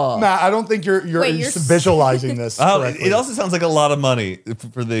 No. Matt, I don't think you're Wait, you're visualizing this. correctly. It also sounds like a lot of money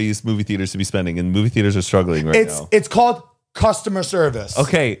for these movie theaters to be spending, and movie theaters are struggling right now. it's called customer service.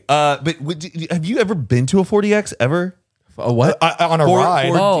 Okay, but have you ever been to a 4DX ever? A what? On a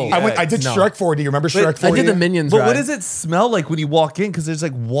ride. I did No. Shrek 4D. Remember Shrek 4D? I did the Minions But ride. what does it smell like when you walk in? Because there's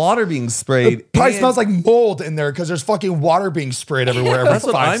like water being sprayed. It probably and- smells like mold in there because there's fucking water being sprayed everywhere every That's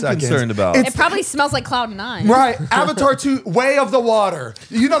what 5 I'm seconds. concerned about. It probably smells like Cloud9. Right, Avatar 2, Way of the Water.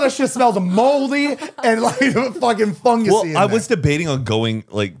 You know that shit smells moldy and like fucking fungusy. Well, in I there. was debating on going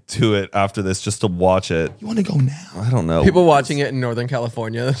like to it after this just to watch it. You want to go now? I don't know. People watching it in Northern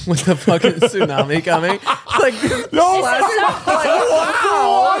California with the fucking tsunami coming. It's like, No, Wow.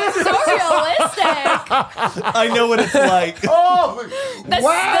 So realistic. I know what it's like. oh, The,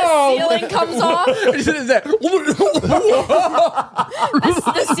 wow. the ceiling comes off. is that-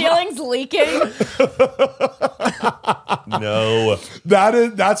 The ceiling's leaking. No.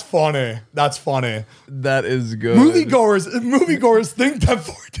 That's funny. That's funny. that is good. Moviegoers think that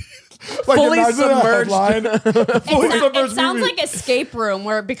 4D is like Fully imagine that submerged. headline. Fully It submerged sounds movie. like Escape Room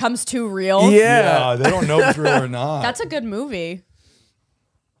where it becomes too real. Yeah. Yeah, they don't know if it's real or not. That's a good movie.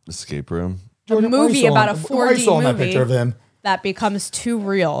 Escape room. A movie about a 4D I saw that movie picture of him. that becomes too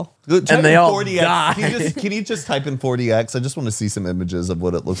real. Type And they in all 40X. die. Can you just type in 40X? I just want to see some images of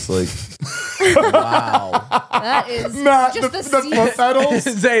what it looks like. Wow. That is Matt, just the the, foot seat. pedals.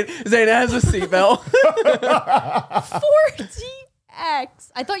 Zane has a seatbelt. 4DX.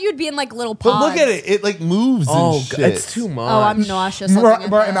 I thought you'd be in like little pods. But look at it. It like moves Oh, and shit. it's too much. Oh, I'm nauseous. looking at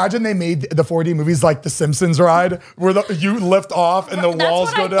that. Imagine they made the 4D movies like the Simpsons ride, where you lift off and the That's walls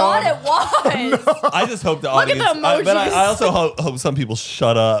what go I down. thought it was. I just hope the Look at the audience. But I emojis. also hope some people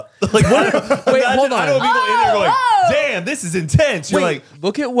shut up. Like, Wait, hold I on. don't want people in there going, Oh, whoa. "Damn, this is intense." You're Wait, like,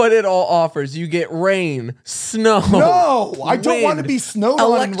 look at what it all offers. You get rain, snow. No, I don't want to wind, be snowed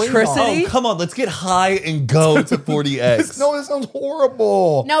on and rained on. electricity. "Oh, come on, let's get high and go to 40X." No, this sounds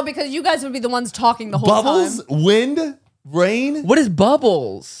horrible. No, because you guys would be the ones talking the whole Bubbles, time. wind, rain. What is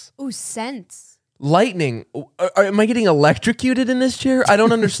bubbles? Ooh, scents. Lightning. Am I getting electrocuted in this chair? I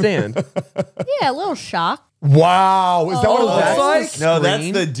don't understand. Yeah, a little shock. Wow, is that what it looks that's like? the No, that's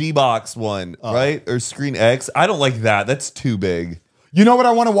Screen? the D-Box one, right? Or Screen X. I don't like that. That's too big. You know what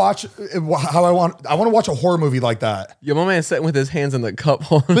I want to watch? How I want to watch a horror movie like that. Yo, my man sitting with his hands in the cup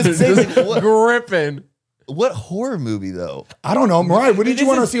holder, say, just like, what- gripping. What horror movie though? I don't know, Mariah. What did you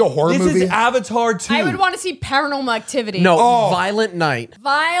want to see a horror this movie? This is Avatar 2. I would want to see Paranormal Activity. No, Oh. Violent Night.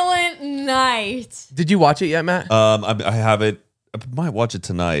 Violent Night. Did you watch it yet, Matt? I have it. I might watch it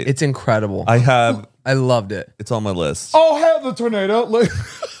tonight. It's incredible. I have. I loved it. It's on my list. Oh, hell, the tornado!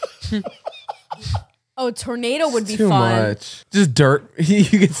 Oh, Tornado would be Too fun. much. Just dirt. You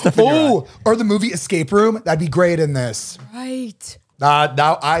get stuff in your eye. Oh, or the movie Escape Room. That'd be great in this. Right.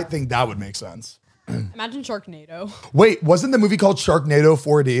 Now I think that would make sense. Imagine Sharknado. Wait, wasn't the movie called Sharknado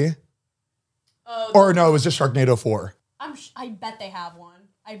 4D? Oh, Or no, it was just Sharknado 4. I bet they have one.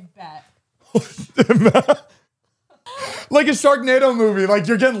 I bet. Like a Sharknado movie. Like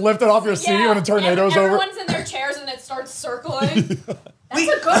you're getting lifted off your seat when a tornado's over. Everyone's in their chairs and it starts circling. That's a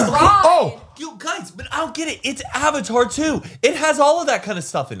good ride. Oh, You guys, but I don't get it. It's Avatar 2. It has all of that kind of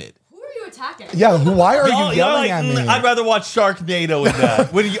stuff in it. Who are you attacking? yeah. Why are Y'all- you y'all yelling like, at me? I'd rather watch Sharknado with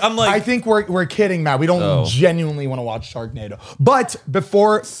that. I'm like, I think we're kidding, Matt. We don't Oh. genuinely want to watch Sharknado. But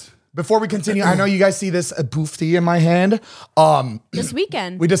before we continue, I know you guys see this poofy in my hand. This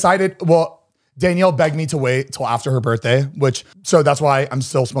weekend. We decided, well, Danielle begged me to wait till after her birthday, so that's why I'm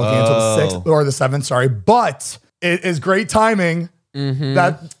still smoking until the 6th or the 7th, sorry. But it is great timing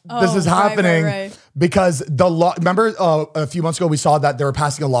that this is right, happening right. because the law, remember a few months ago, we saw that they were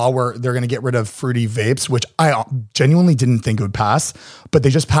passing a law where they're going to get rid of fruity vapes, which I genuinely didn't think it would pass, but they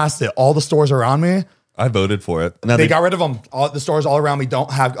just passed it. All the stores around me, I voted for it. Now they got rid of them. All the stores all around me don't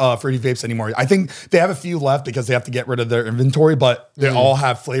have fruity vapes anymore. I think they have a few left because they have to get rid of their inventory, but they all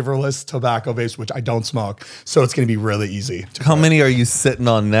have flavorless tobacco vapes, which I don't smoke. So it's going to be really easy. How many are you sitting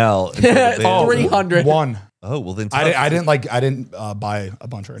on now? Oh, 300. One. Oh, well then. I didn't buy a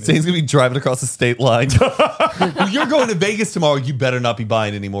bunch or anything. Zane's gonna be driving across the state line. You're going to Vegas tomorrow. You better not be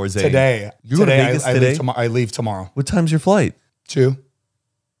buying any more, Zane. Today. You're going to Vegas I today? I leave tomorrow. What time's your flight? 2.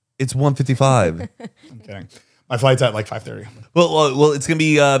 It's 1:55. I'm kidding. My flight's at like 5:30. Well, it's gonna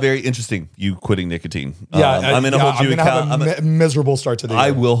be very interesting. You quitting nicotine. Yeah, I'm gonna hold you I'm gonna have accountable. a miserable start to the year.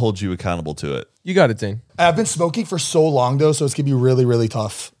 I will hold you accountable to it. You got it, Zane. I've been smoking for so long though, so it's gonna be really, really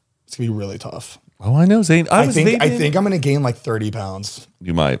tough. It's gonna be really tough. Oh, I know, Zane. I think I'm gonna gain like 30 pounds.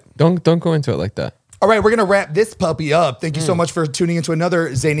 you might. Don't go into it like that. All right, we're going to wrap this puppy up. Thank you so much for tuning into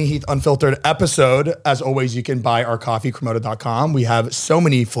another Zany Heath Unfiltered episode. As always, you can buy our coffee, Cremota.com. We have so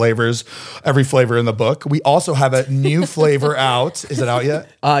many flavors, every flavor in the book. We also have a new flavor out. Is it out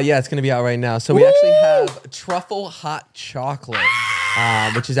yet? Yeah, it's gonna be out right now. So we actually have truffle hot chocolate.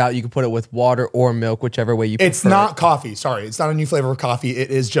 which is out. You can put it with water or milk, whichever way you prefer. It's not coffee. Sorry. It's not a new flavor of coffee.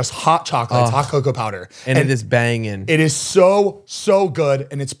 It is just hot chocolate. It's hot cocoa powder. And it is banging. It is so good,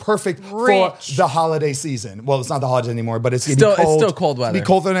 and it's perfect for Rich. the holiday season. Well, it's not the holidays anymore, but it's Still- gonna be cold. it's still cold weather. It's gonna be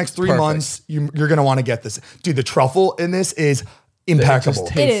cold for the next 3 Perfect. months. You're going to want to get this. Dude, the truffle in this is impeccable.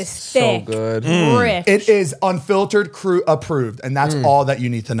 Just It tastes is so thick. good. Rich. It is unfiltered, crew approved, and that's all that you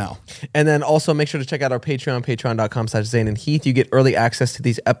need to know. And then also make sure to check out our Patreon, patreon.com/Zane and Heath. You get early access to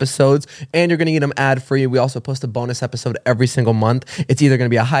these episodes, and you're going to get them ad-free. We also post a bonus episode every single month. It's either going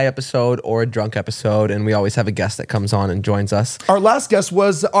to be a high episode or a drunk episode, and we always have a guest that comes on and joins us. Our last guest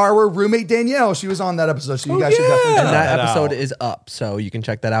was our roommate Danielle. She was on that episode, so you guys should definitely check And that that episode out. is up, so you can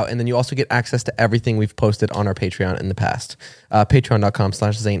check that out. And then you also get access to everything we've posted on our Patreon in the past.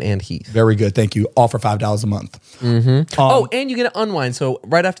 Patreon.com/Zane and Heath. Very good. Thank you. All for $5 a month. Oh, and you get an unwind. So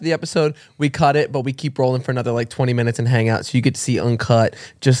right after the episode, we cut it, but we keep rolling for another like 20 minutes and hang out. So you get to see uncut,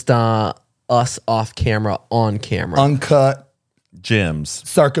 just us off camera, on camera. Uncut, Gyms.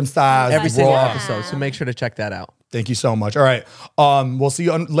 circumcised, Every single raw. episode. So make sure to check that out. Thank you so much. All right. We'll see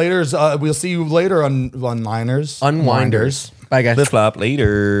you on later. We'll see you later on One-Liners. Unwinders. Bye, guys. Flip flop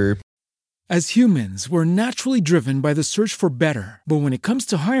later. As humans, we're naturally driven by the search for better. But when it comes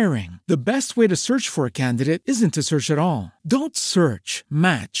to hiring, the best way to search for a candidate isn't to search at all. Don't search,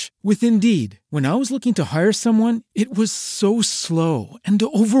 match with Indeed. When I was looking to hire someone, it was so slow and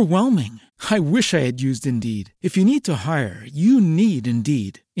overwhelming. I wish I had used Indeed. If you need to hire, you need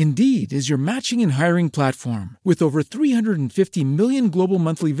Indeed. Indeed is your matching and hiring platform with over 350 million global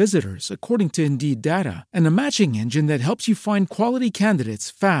monthly visitors, according to Indeed data, and a matching engine that helps you find quality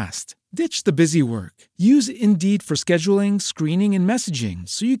candidates fast. Ditch the busy work. Use Indeed for scheduling, screening, and messaging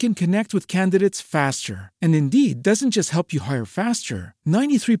so you can connect with candidates faster. And Indeed doesn't just help you hire faster.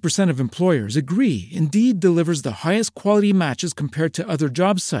 93% of employers agree Indeed delivers the highest quality matches compared to other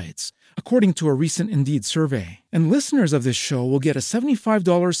job sites, according to a recent Indeed survey. And listeners of this show will get a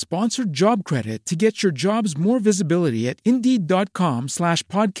 $75 sponsored job credit to get your jobs more visibility at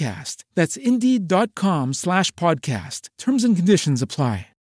Indeed.com/podcast. That's Indeed.com/podcast. Terms and conditions apply.